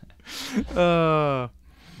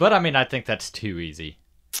 But I mean, I think that's too easy.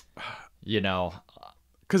 You know,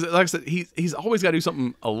 because like I said, he's always got to do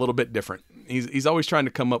something a little bit different. He's always trying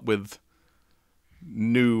to come up with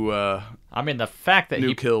new. I mean, the fact that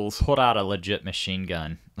he kills. pulled out a legit machine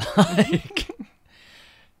gun,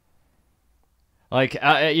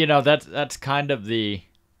 you know, that's kind of the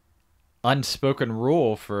unspoken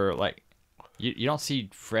rule for like. You don't see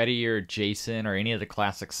Freddy or Jason or any of the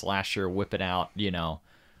classic slasher whipping out, you know.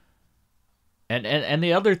 And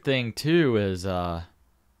the other thing too is the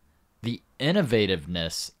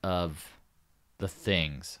innovativeness of the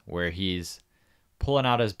things where he's pulling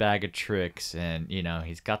out his bag of tricks, and you know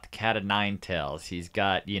he's got the cat of nine tails. He's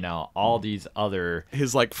got, you know, all these other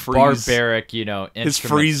his like barbaric, you know, his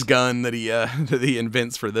freeze gun that he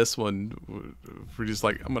invents for this one. For just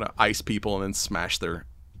like, I'm gonna ice people and then smash their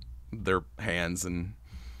hands and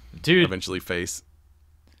eventually face.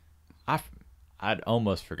 I'd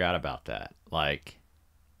almost forgot about that. Like,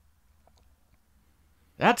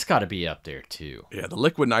 that's got to be up there too. Yeah, the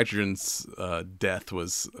liquid nitrogen's death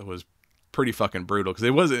was pretty fucking brutal, because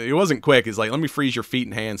it wasn't quick. It's like, let me freeze your feet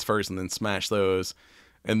and hands first and then smash those,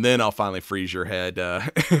 and then I'll finally freeze your head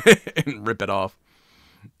and rip it off.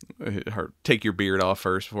 Or take your beard off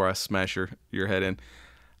first before I smash your head in.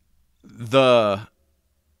 The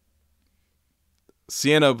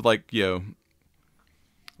Sienna, like, you know,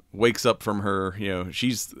 wakes up from her, you know,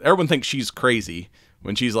 everyone thinks she's crazy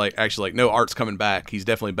when she's like, actually like, no, Art's coming back. He's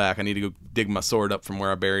definitely back. I need to go dig my sword up from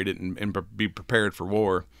where I buried it and be prepared for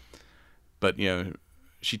war. But, you know,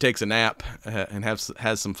 she takes a nap and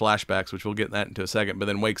has some flashbacks, which we'll get that into a second, but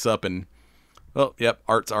then wakes up and, well, yep,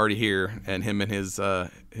 Art's already here, and him and his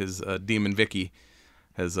demon Vicky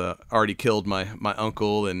has already killed my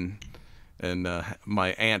uncle, and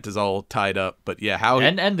my aunt is all tied up. But yeah, how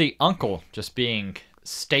and the uncle just being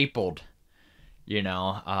stapled, you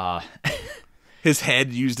know, his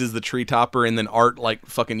head used as the tree topper, and then Art like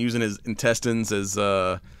fucking using his intestines as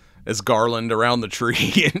garland around the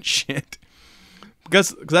tree and shit.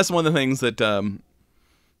 Because that's one of the things that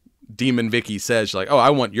Demon Vicky says. She's like, oh,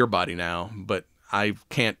 I want your body now, but I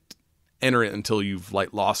can't enter it until you've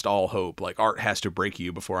like lost all hope. Like, Art has to break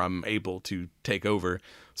you before I'm able to take over.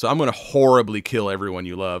 So I'm going to horribly kill everyone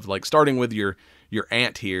you love. Like, starting with your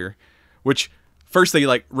aunt here, which first they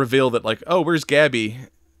like reveal that like, oh, where's Gabby?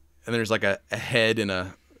 And there's like a head in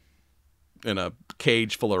a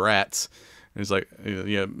cage full of rats. And it's like,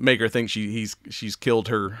 you know, make her think she's killed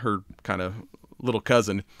her kind of little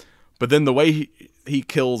cousin. But then the way he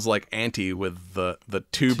kills like Auntie with the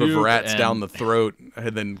tube of rats down the throat,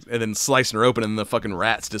 and then slicing her open, and the fucking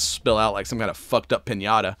rats just spill out like some kind of fucked up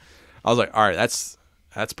pinata. I was like, all right, that's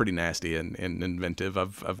pretty nasty and inventive.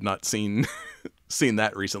 I've not seen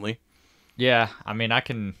that recently. Yeah, I mean,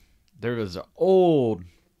 there was an old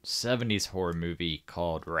 70s horror movie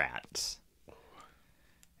called Rats.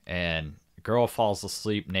 And a girl falls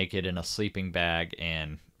asleep naked in a sleeping bag,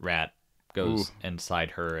 and rat goes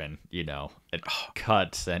inside her, and, you know, it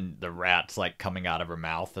cuts, and the rat's like coming out of her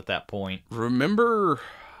mouth at that point. Remember, it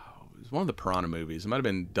was one of the Piranha movies. It might have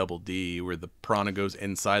been Double D, where the piranha goes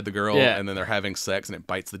inside the girl, and then they're having sex, and it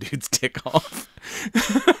bites the dude's dick off.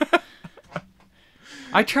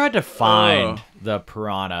 I tried to find the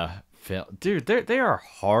Piranha film. Dude, they are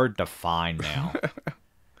hard to find now.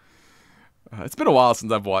 It's been a while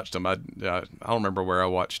since I've watched them. I don't remember where I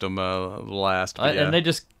watched them last. But and they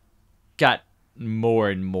just got more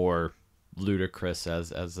and more ludicrous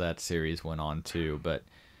as that series went on too. But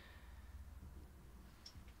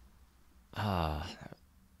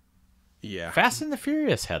yeah, Fast and the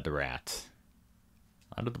Furious had the rats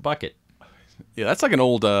under the bucket. Yeah, that's like an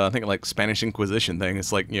old, I think, like Spanish Inquisition thing.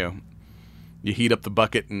 It's like, you know, you heat up the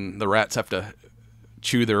bucket and the rats have to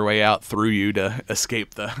chew their way out through you to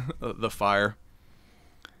escape the fire.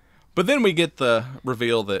 But then we get the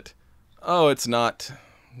reveal that, oh, it's not,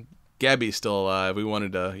 Gabby's still alive. We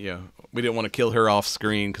wanted to, you know, we didn't want to kill her off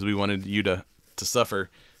screen because we wanted you to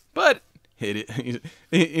suffer. But and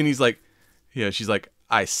he's like, you know, she's like,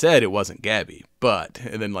 I said it wasn't Gabby, but,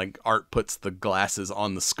 and then like Art puts the glasses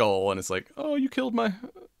on the skull, and it's like, oh, you killed my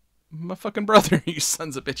fucking brother, you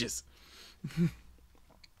sons of bitches. I'm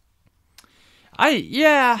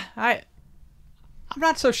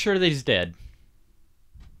not so sure that he's dead.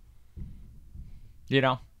 You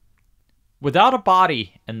know, without a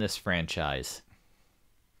body in this franchise,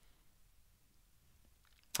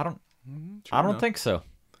 I don't think so.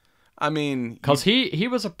 I mean, because he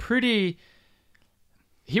was a pretty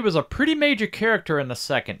major character in the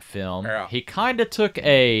second film. Yeah. He kind of took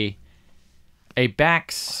a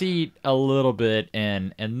back seat a little bit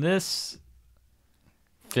in this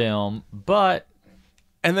film, but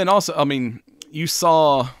And then also, I mean, you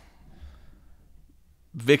saw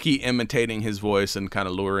Vicky imitating his voice and kind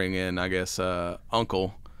of luring in, I guess,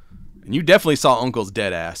 Uncle. And you definitely saw Uncle's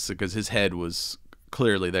dead ass because his head was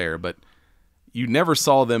clearly there, but you never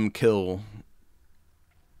saw them kill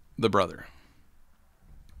the brother.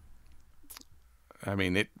 I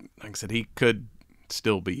mean, like I said, he could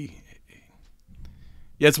still be.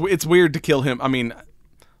 Yeah, it's weird to kill him. I mean,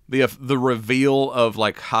 the reveal of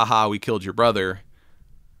like, haha, we killed your brother,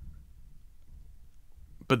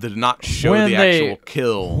 but to not show the actual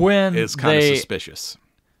kill is kind of suspicious.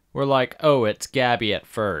 We're like, oh, it's Gabby at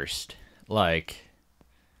first. Like,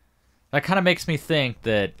 that kind of makes me think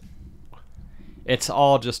that it's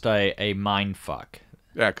all just a mind fuck.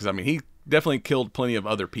 Yeah, because I mean, he definitely killed plenty of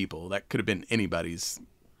other people. That could have been anybody's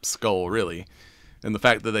skull, really. And the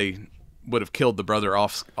fact that they would have killed the brother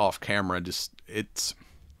off camera, it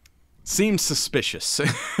seems suspicious.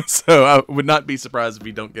 So I would not be surprised if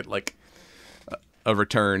we don't get like a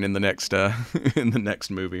return in the next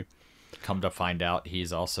movie. Come to find out,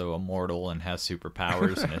 he's also immortal and has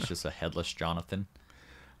superpowers, and it's just a headless Jonathan.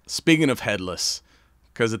 Speaking of headless,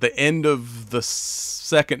 because at the end of the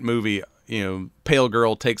second movie, you know, Pale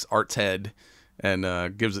Girl takes Art's head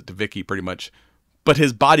and gives it to Vicky pretty much, but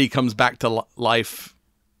his body comes back to life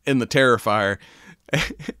in the Terrifier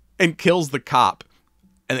and kills the cop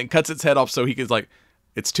and then cuts its head off so he can, like,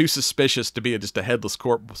 it's too suspicious to be just a headless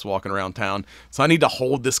corpse walking around town, so I need to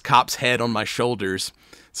hold this cop's head on my shoulders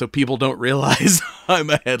so people don't realize I'm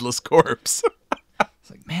a headless corpse. It's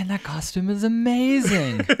like, man, that costume is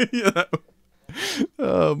amazing. Yeah.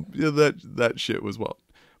 Yeah, that shit was well.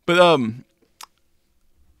 But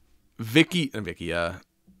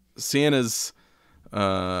Sienna's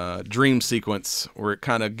dream sequence, where it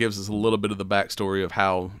kind of gives us a little bit of the backstory of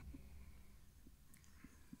how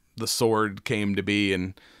the sword came to be,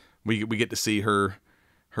 and we get to see her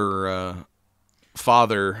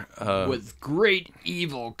father. With great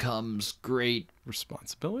evil comes great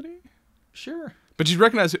responsibility. Sure. But you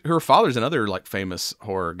recognize her father's another like famous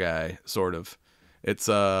horror guy, sort of. It's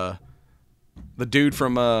the dude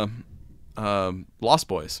from Lost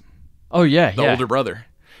Boys. Oh yeah, the older brother.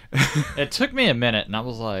 It took me a minute, and I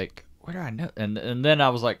was like, "Where do I know?" And then I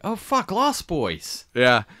was like, "Oh fuck, Lost Boys."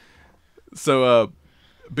 Yeah. So,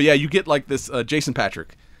 but yeah, you get like this Jason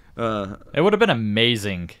Patric. It would have been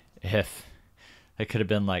amazing if it could have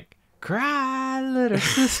been like, "Cry, little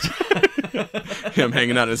sister." Him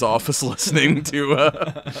hanging out in his office listening to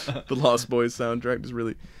the Lost Boys soundtrack is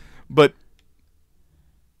really, but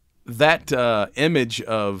that image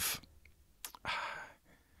of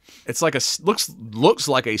it's like looks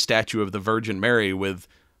like a statue of the Virgin Mary with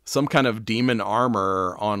some kind of demon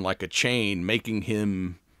armor on like a chain, making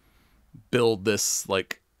him build this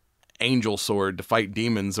like angel sword to fight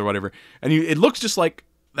demons or whatever. And it looks just like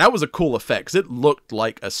that was a cool effect, 'cause it looked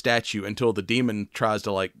like a statue until the demon tries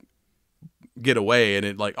to like get away, and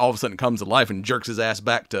it like all of a sudden comes to life and jerks his ass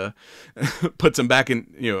back to puts him back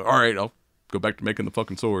in, you know, all right, I'll go back to making the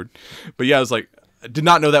fucking sword. But yeah, I was like, I did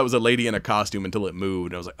not know that was a lady in a costume until it moved.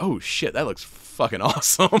 And I was like, oh shit, that looks fucking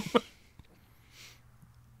awesome.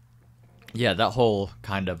 Yeah, that whole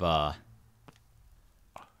kind of I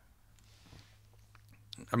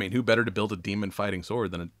mean, who better to build a demon fighting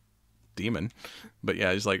sword than a demon? But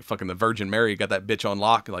yeah, it's like fucking the Virgin Mary got that bitch on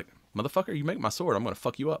lock. Like, motherfucker, you make my sword, I'm gonna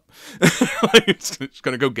fuck you up. Like, it's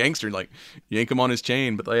gonna go gangster and like yank him on his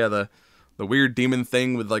chain. But yeah, the weird demon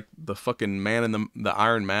thing with like the fucking man in the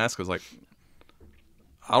iron mask was like,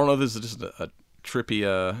 I don't know if this is just a trippy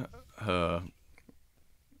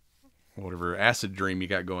whatever acid dream you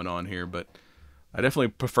got going on here, but I definitely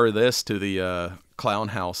prefer this to the clown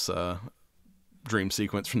house dream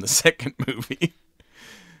sequence from the second movie.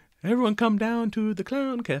 Everyone come down to the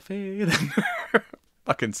clown cafe.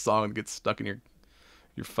 Fucking song gets stuck in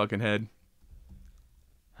your fucking head.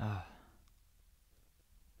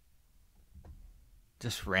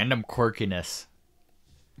 just random quirkiness.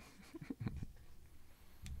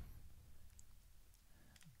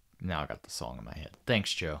 Now I got the song in my head.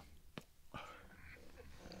 Thanks, Joe.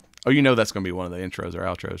 Oh, you know that's going to be one of the intros or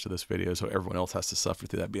outros to this video, so everyone else has to suffer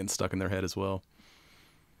through that being stuck in their head as well.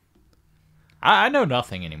 I know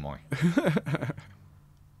nothing anymore.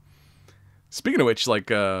 Speaking of which,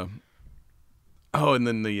 like, and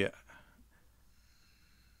then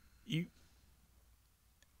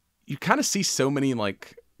you kind of see so many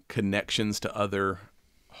like connections to other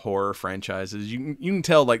horror franchises. You can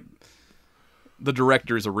tell like the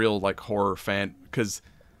director is a real like horror fan, because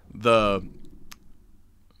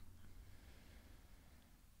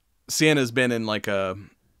Sienna's been in like a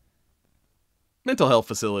mental health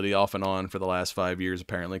facility off and on for the last 5 years,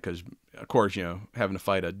 apparently, because, of course, having to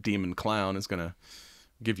fight a demon clown is going to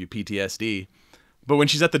give you PTSD. But when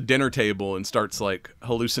she's at the dinner table and starts, like,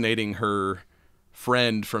 hallucinating her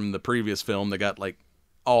friend from the previous film that got, like,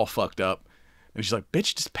 all fucked up, and she's like,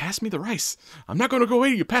 bitch, just pass me the rice. I'm not going to go away.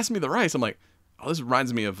 You pass me the rice. I'm like, oh, this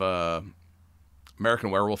reminds me of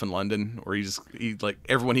American Werewolf in London, where he like,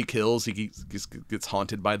 everyone he kills, he gets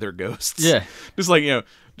haunted by their ghosts. Yeah. Just like,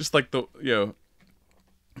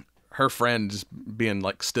 her friend just being,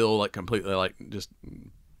 like, still, like, completely, like, just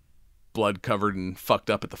blood covered and fucked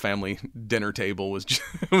up at the family dinner table was just,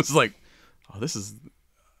 it was like, oh, this is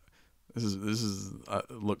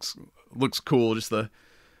looks cool.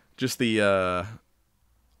 Just the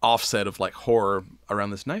offset of, like, horror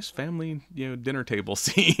around this nice family, dinner table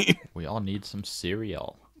scene. We all need some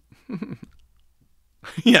cereal.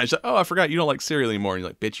 Yeah, she's like, oh, I forgot you don't like cereal anymore. And you're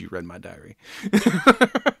like, bitch, you read my diary.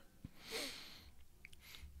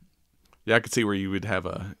 Yeah, I could see where you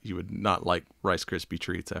would not like Rice Krispie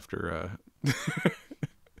treats after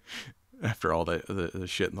after all the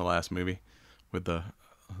shit in the last movie with the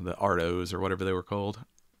Artos or whatever they were called.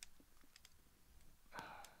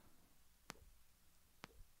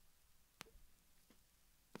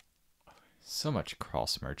 So much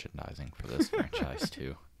cross merchandising for this franchise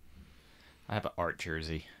too. I have an art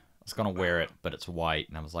jersey. I was gonna wear it, but it's white,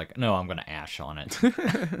 and I was like, no, I'm gonna ash on it.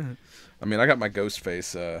 I mean, I got my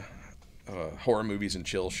Ghostface horror movies and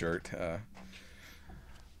chill shirt.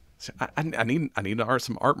 So I need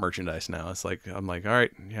some art merchandise now. It's like, I'm like, all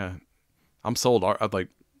right, yeah, I'm sold. I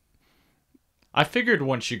figured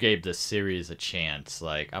once you gave this series a chance,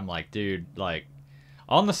 like, I'm like, dude, like,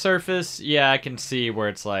 on the surface, yeah, I can see where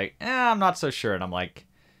it's like, I'm not so sure, and I'm like,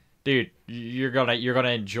 dude, you're gonna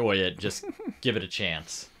enjoy it. Just give it a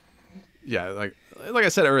chance. Yeah, like I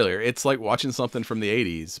said earlier, it's like watching something from the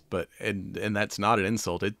 '80s, but and that's not an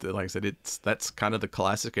insult. Like I said, that's kind of the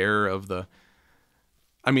classic era of the.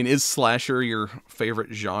 I mean, is slasher your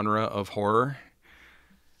favorite genre of horror?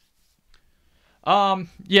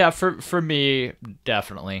 Yeah, for me,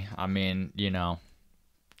 definitely. I mean,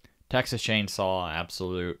 Texas Chainsaw,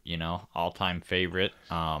 absolute, all-time favorite.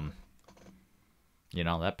 That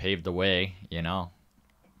paved the way,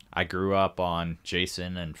 I grew up on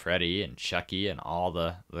Jason and Freddy and Chucky and all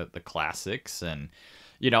the classics. And,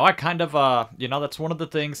 I kind of, that's one of the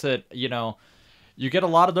things that, you get a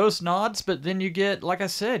lot of those nods, but then you get, like I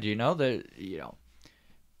said,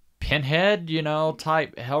 Pinhead,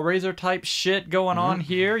 type Hellraiser type shit going on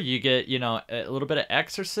here. You get, a little bit of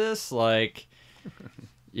Exorcist, like,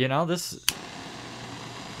 this,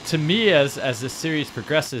 to me, as this series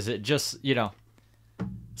progresses, it just,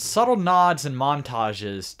 subtle nods and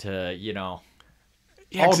montages to,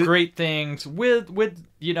 all great things with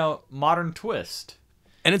modern twist.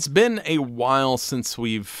 And it's been a while since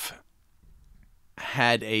we've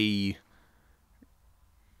had a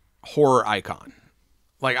horror icon.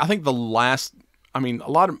 Like, I think a lot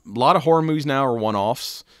of horror movies now are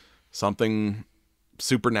one-offs, something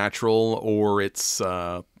supernatural, or it's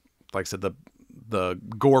like I said, the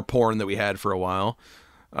gore porn that we had for a while.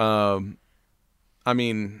 I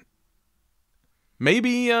mean,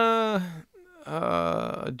 maybe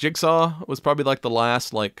Jigsaw was probably like the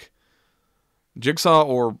last, like, Jigsaw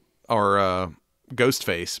or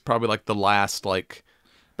Ghostface, probably like the last, like.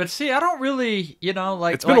 But see, I don't really,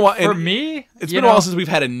 like, it's been a while, for me, it's been a while since we've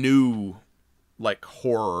had a new, like,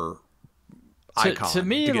 horror icon to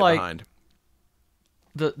me, to get like, behind.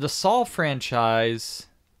 The Saw franchise,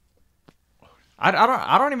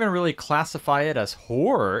 I don't even really classify it as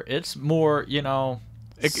horror. It's more,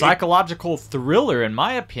 psychological thriller, in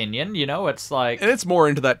my opinion. It's like, and it's more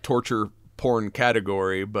into that torture porn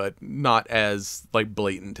category, but not as, like,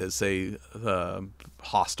 blatant as, say,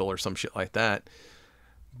 Hostel or some shit like that.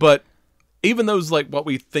 But even those, like, what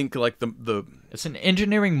we think, like, the it's an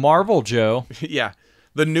engineering marvel, Joe. Yeah,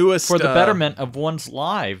 the newest for the betterment of one's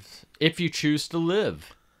life, if you choose to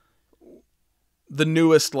live. The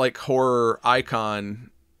newest, like, horror icon,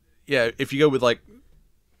 yeah, if you go with, like,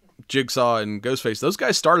 Jigsaw and Ghostface, those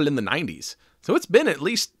guys started in the 90s. So it's been at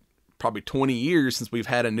least probably 20 years since we've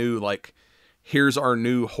had a new, like, here's our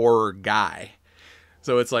new horror guy.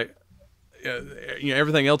 So it's like,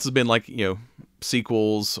 everything else has been, like,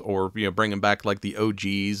 sequels or, bringing back, like, the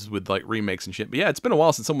OGs with, like, remakes and shit. But yeah, it's been a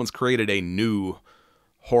while since someone's created a new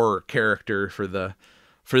horror character for the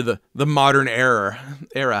modern era.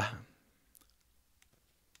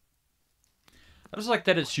 I just like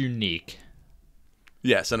that it's unique.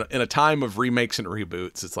 Yes, in a time of remakes and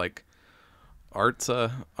reboots, it's like art's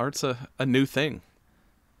a new thing.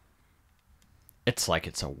 It's like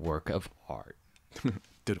it's a work of art.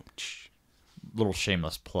 little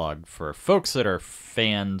shameless plug for folks that are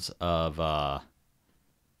fans of,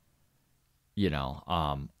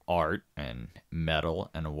 art and metal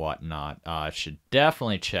and whatnot. Should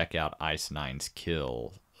definitely check out Ice Nine's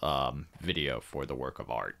Kill video for the work of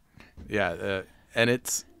art. Yeah, and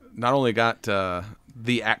it's not only got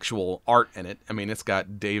the actual art in it. I mean, it's got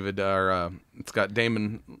it's got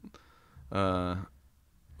Damon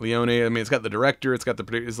Leone. I mean, it's got the director. It's got the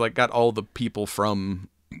producer. It's like got all the people from,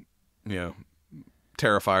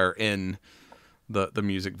 Terrifier in the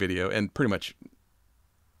music video, and pretty much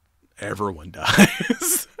everyone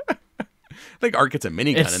dies. I think Art gets a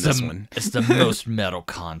minigun in this one. It's the most metal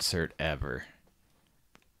concert ever.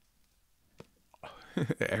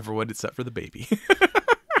 Everyone except for the baby.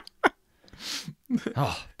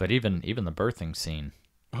 Oh, but even the birthing scene.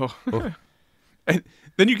 Oh. And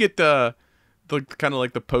then you get the kind of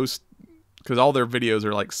like the post, because all their videos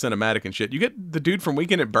are like cinematic and shit. You get the dude from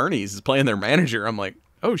Weekend at Bernie's is playing their manager. I'm like,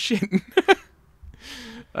 oh shit.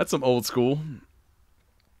 That's some old school.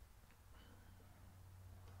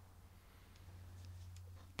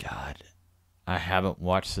 God, I haven't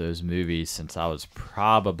watched those movies since I was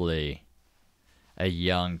probably a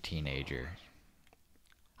young teenager.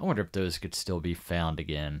 I wonder if those could still be found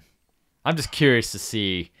again. I'm just curious to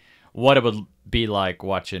see what it would be like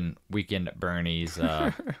watching Weekend at Bernie's.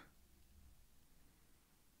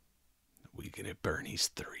 Weekend at Bernie's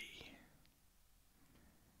 3.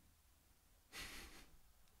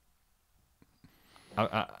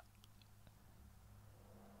 I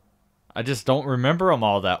just don't remember them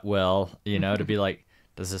all that well, to be like,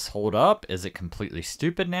 does this hold up? Is it completely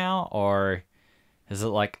stupid now? Or is it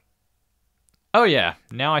like, oh yeah,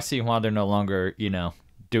 now I see why they're no longer,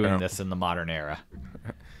 doing this in the modern era.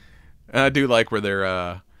 And I do like where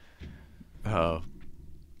they're,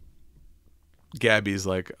 Gabby's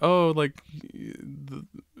like, oh, like,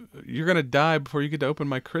 you're going to die before you get to open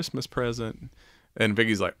my Christmas present. And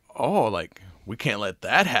Vicky's like, oh, like, we can't let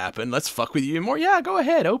that happen. Let's fuck with you more. Yeah, go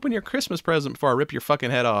ahead. Open your Christmas present before I rip your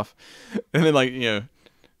fucking head off. And then, like,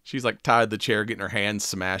 she's, like, tied to the chair, getting her hands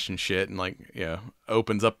smashed and shit. And, like,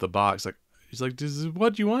 opens up the box. Like, she's like, this is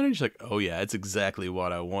what you wanted? She's like, oh, yeah, it's exactly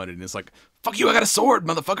what I wanted. And it's like, fuck you, I got a sword,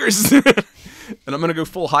 motherfuckers. And I'm going to go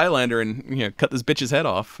full Highlander and, cut this bitch's head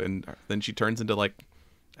off. And then she turns into, like,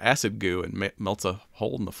 acid goo and melts a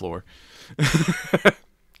hole in the floor. I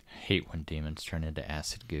hate when demons turn into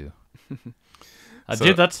acid goo.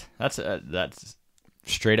 Dude, that's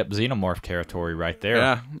straight up xenomorph territory right there.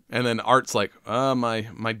 Yeah, and then Art's like,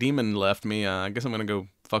 my demon left me. I guess I'm going to go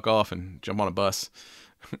fuck off and jump on a bus.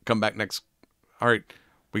 Come back next. All right,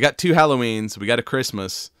 we got 2 Halloweens. We got a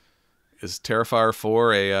Christmas. Is Terrifier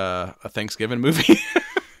 4 a Thanksgiving movie?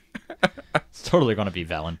 It's totally going to be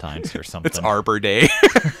Valentine's or something. It's Arbor Day.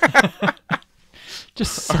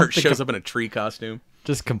 Just Art shows up in a tree costume.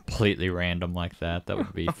 Just completely random like that. That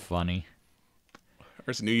would be funny.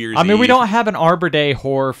 Or it's New Year's Eve. We don't have an Arbor Day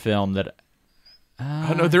horror film that...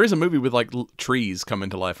 no, there is a movie with like trees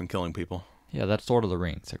coming to life and killing people. Yeah, that's Lord of the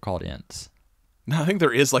Rings. They're called Ents. No, I think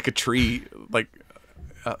there is like a tree, like...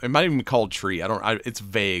 it might even be called Tree. It's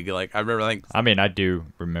vague. Like, I remember, I do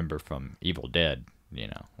remember from Evil Dead.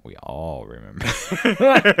 We all remember.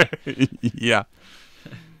 Yeah.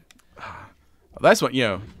 That's what,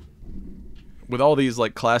 with all these,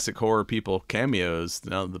 like, classic horror people cameos,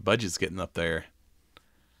 now the budget's getting up there.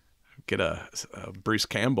 Get a Bruce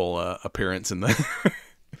Campbell appearance in the...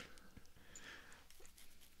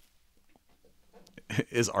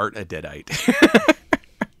 Is Art a Deadite?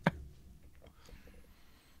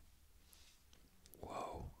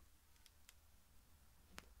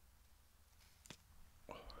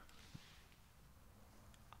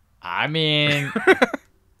 I mean,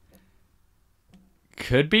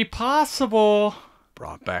 could be possible.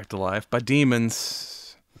 Brought back to life by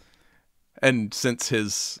demons. And since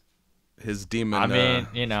his demon... I mean,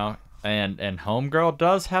 and Homegirl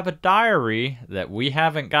does have a diary that we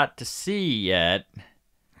haven't got to see yet.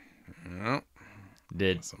 Well,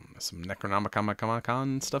 Did some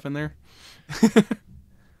Necronomicon stuff in there?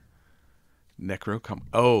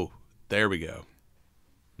 Oh, there we go.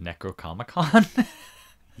 Necrocomicon?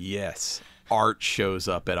 Yes. Art shows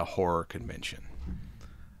up at a horror convention.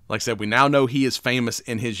 Like I said, we now know he is famous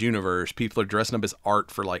in his universe. People are dressing up as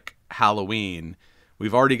Art for, like, Halloween.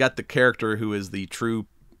 We've already got the character who is the true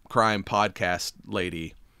crime podcast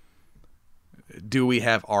lady. Do we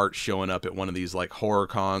have Art showing up at one of these, like, horror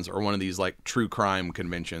cons or one of these, like, true crime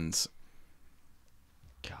conventions?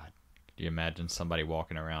 God, do you imagine somebody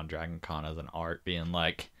walking around Dragon Con as an Art being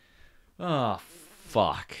like, oh,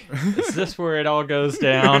 fuck. Is this where it all goes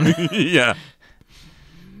down? Yeah.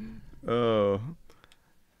 Oh.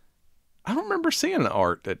 I don't remember seeing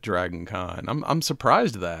art at Dragon Con. I'm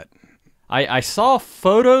surprised at that. I saw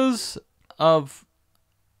photos of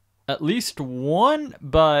at least one,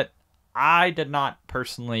 but I did not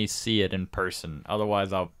personally see it in person.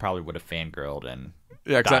 Otherwise, I probably would have fangirled and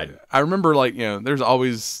died. I remember, like, there's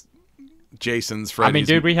always Jason's, Freddy's, I mean,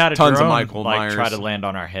 dude, we had a tons drone of Michael Myers. try to land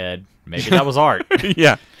on our head. Maybe that was art.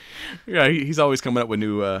 Yeah. He's always coming up with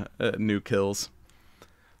new kills.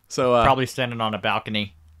 So probably standing on a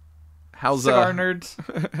balcony. How's Cigar nerds?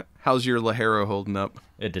 How's your Lajero holding up?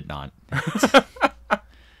 It did not.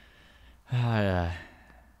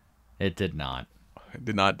 It did not. It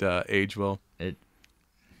did not age well.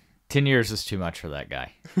 10 years is too much for that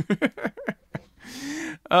guy.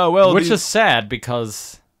 Which is sad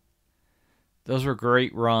because those were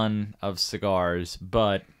great run of cigars,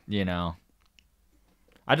 but I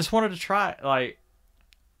just wanted to try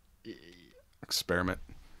experiment.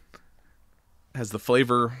 Has the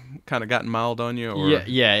flavor kind of gotten mild on you? Or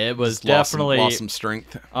yeah, it was definitely definitely lost some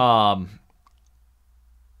strength.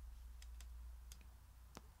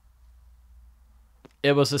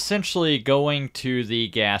 It was essentially going to the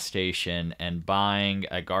gas station and buying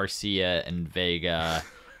a Garcia and Vega.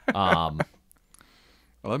 Well,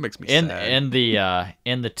 that makes me sad.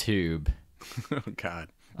 In the tube. Oh God,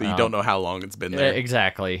 but you don't know how long it's been there.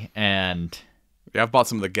 Exactly, and yeah, I've bought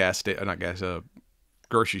some of the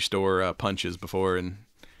grocery store punches before, and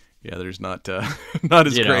yeah, there's not as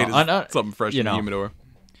great as something fresh in the humidor.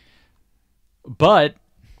 But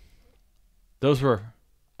those were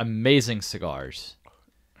amazing cigars.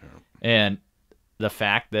 And the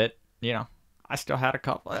fact that, I still had a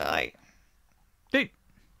couple, dude,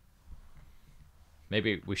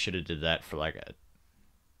 maybe we should have did that for like a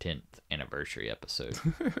 10th anniversary episode.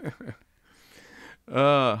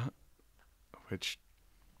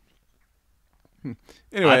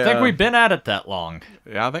 Anyway, I think we've been at it that long.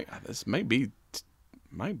 Yeah, I think this might be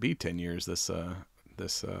 10 years this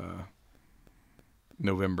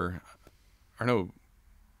November. Or no.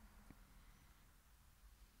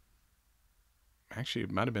 Actually,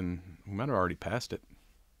 we might have already passed it.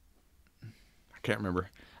 I can't remember.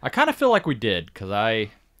 I kind of feel like we did, because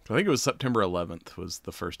I think it was September 11th was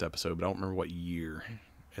the first episode, but I don't remember what year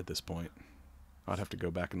at this point. I'd have to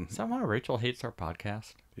go back and... Is that why Rachel hates our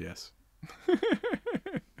podcast? Yes.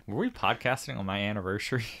 Were we podcasting on my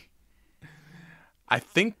anniversary? I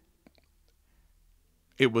think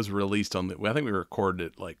it was released on I think we recorded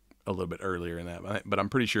it like a little bit earlier in that, but I'm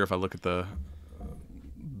pretty sure if I look at the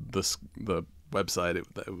website,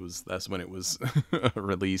 that's when it was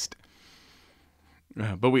released.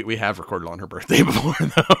 But we have recorded on her birthday before,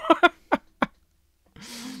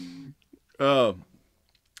 though.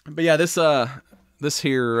 But yeah, this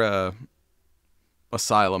here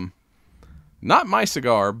Asylum, not my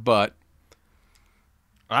cigar, but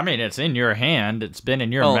I mean, it's in your hand. It's been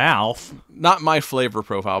in your mouth. Not my flavor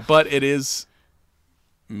profile, but it is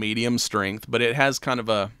medium strength. But it has kind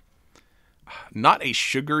of not a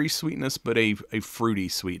sugary sweetness, but a fruity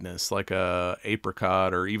sweetness, like a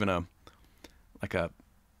apricot, or even like a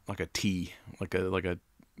tea, like a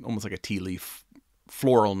almost like a tea leaf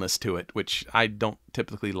floralness to it, which I don't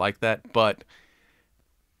typically like that, but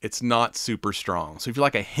it's not super strong. So if you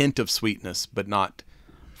like a hint of sweetness, but not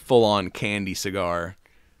full on candy cigar,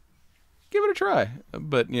 give it a try.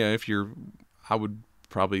 But I would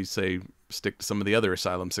probably say stick to some of the other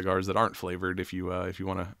Asylum cigars that aren't flavored if you want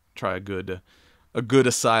to try a good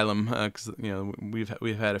Asylum, because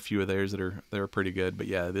we've had a few of theirs that are pretty good. But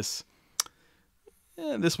yeah, this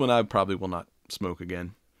one I probably will not smoke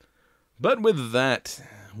again. But with that,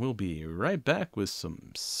 we'll be right back with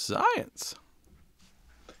some science.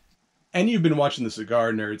 And you've been watching the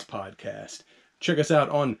Cigar Nerds podcast. Check us out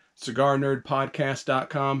on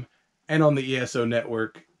cigarnerdpodcast.com and on the ESO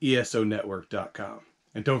Network, esonetwork.com.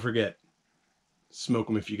 And don't forget, smoke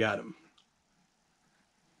them if you got them.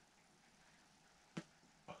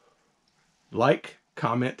 Like,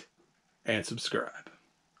 comment, and subscribe.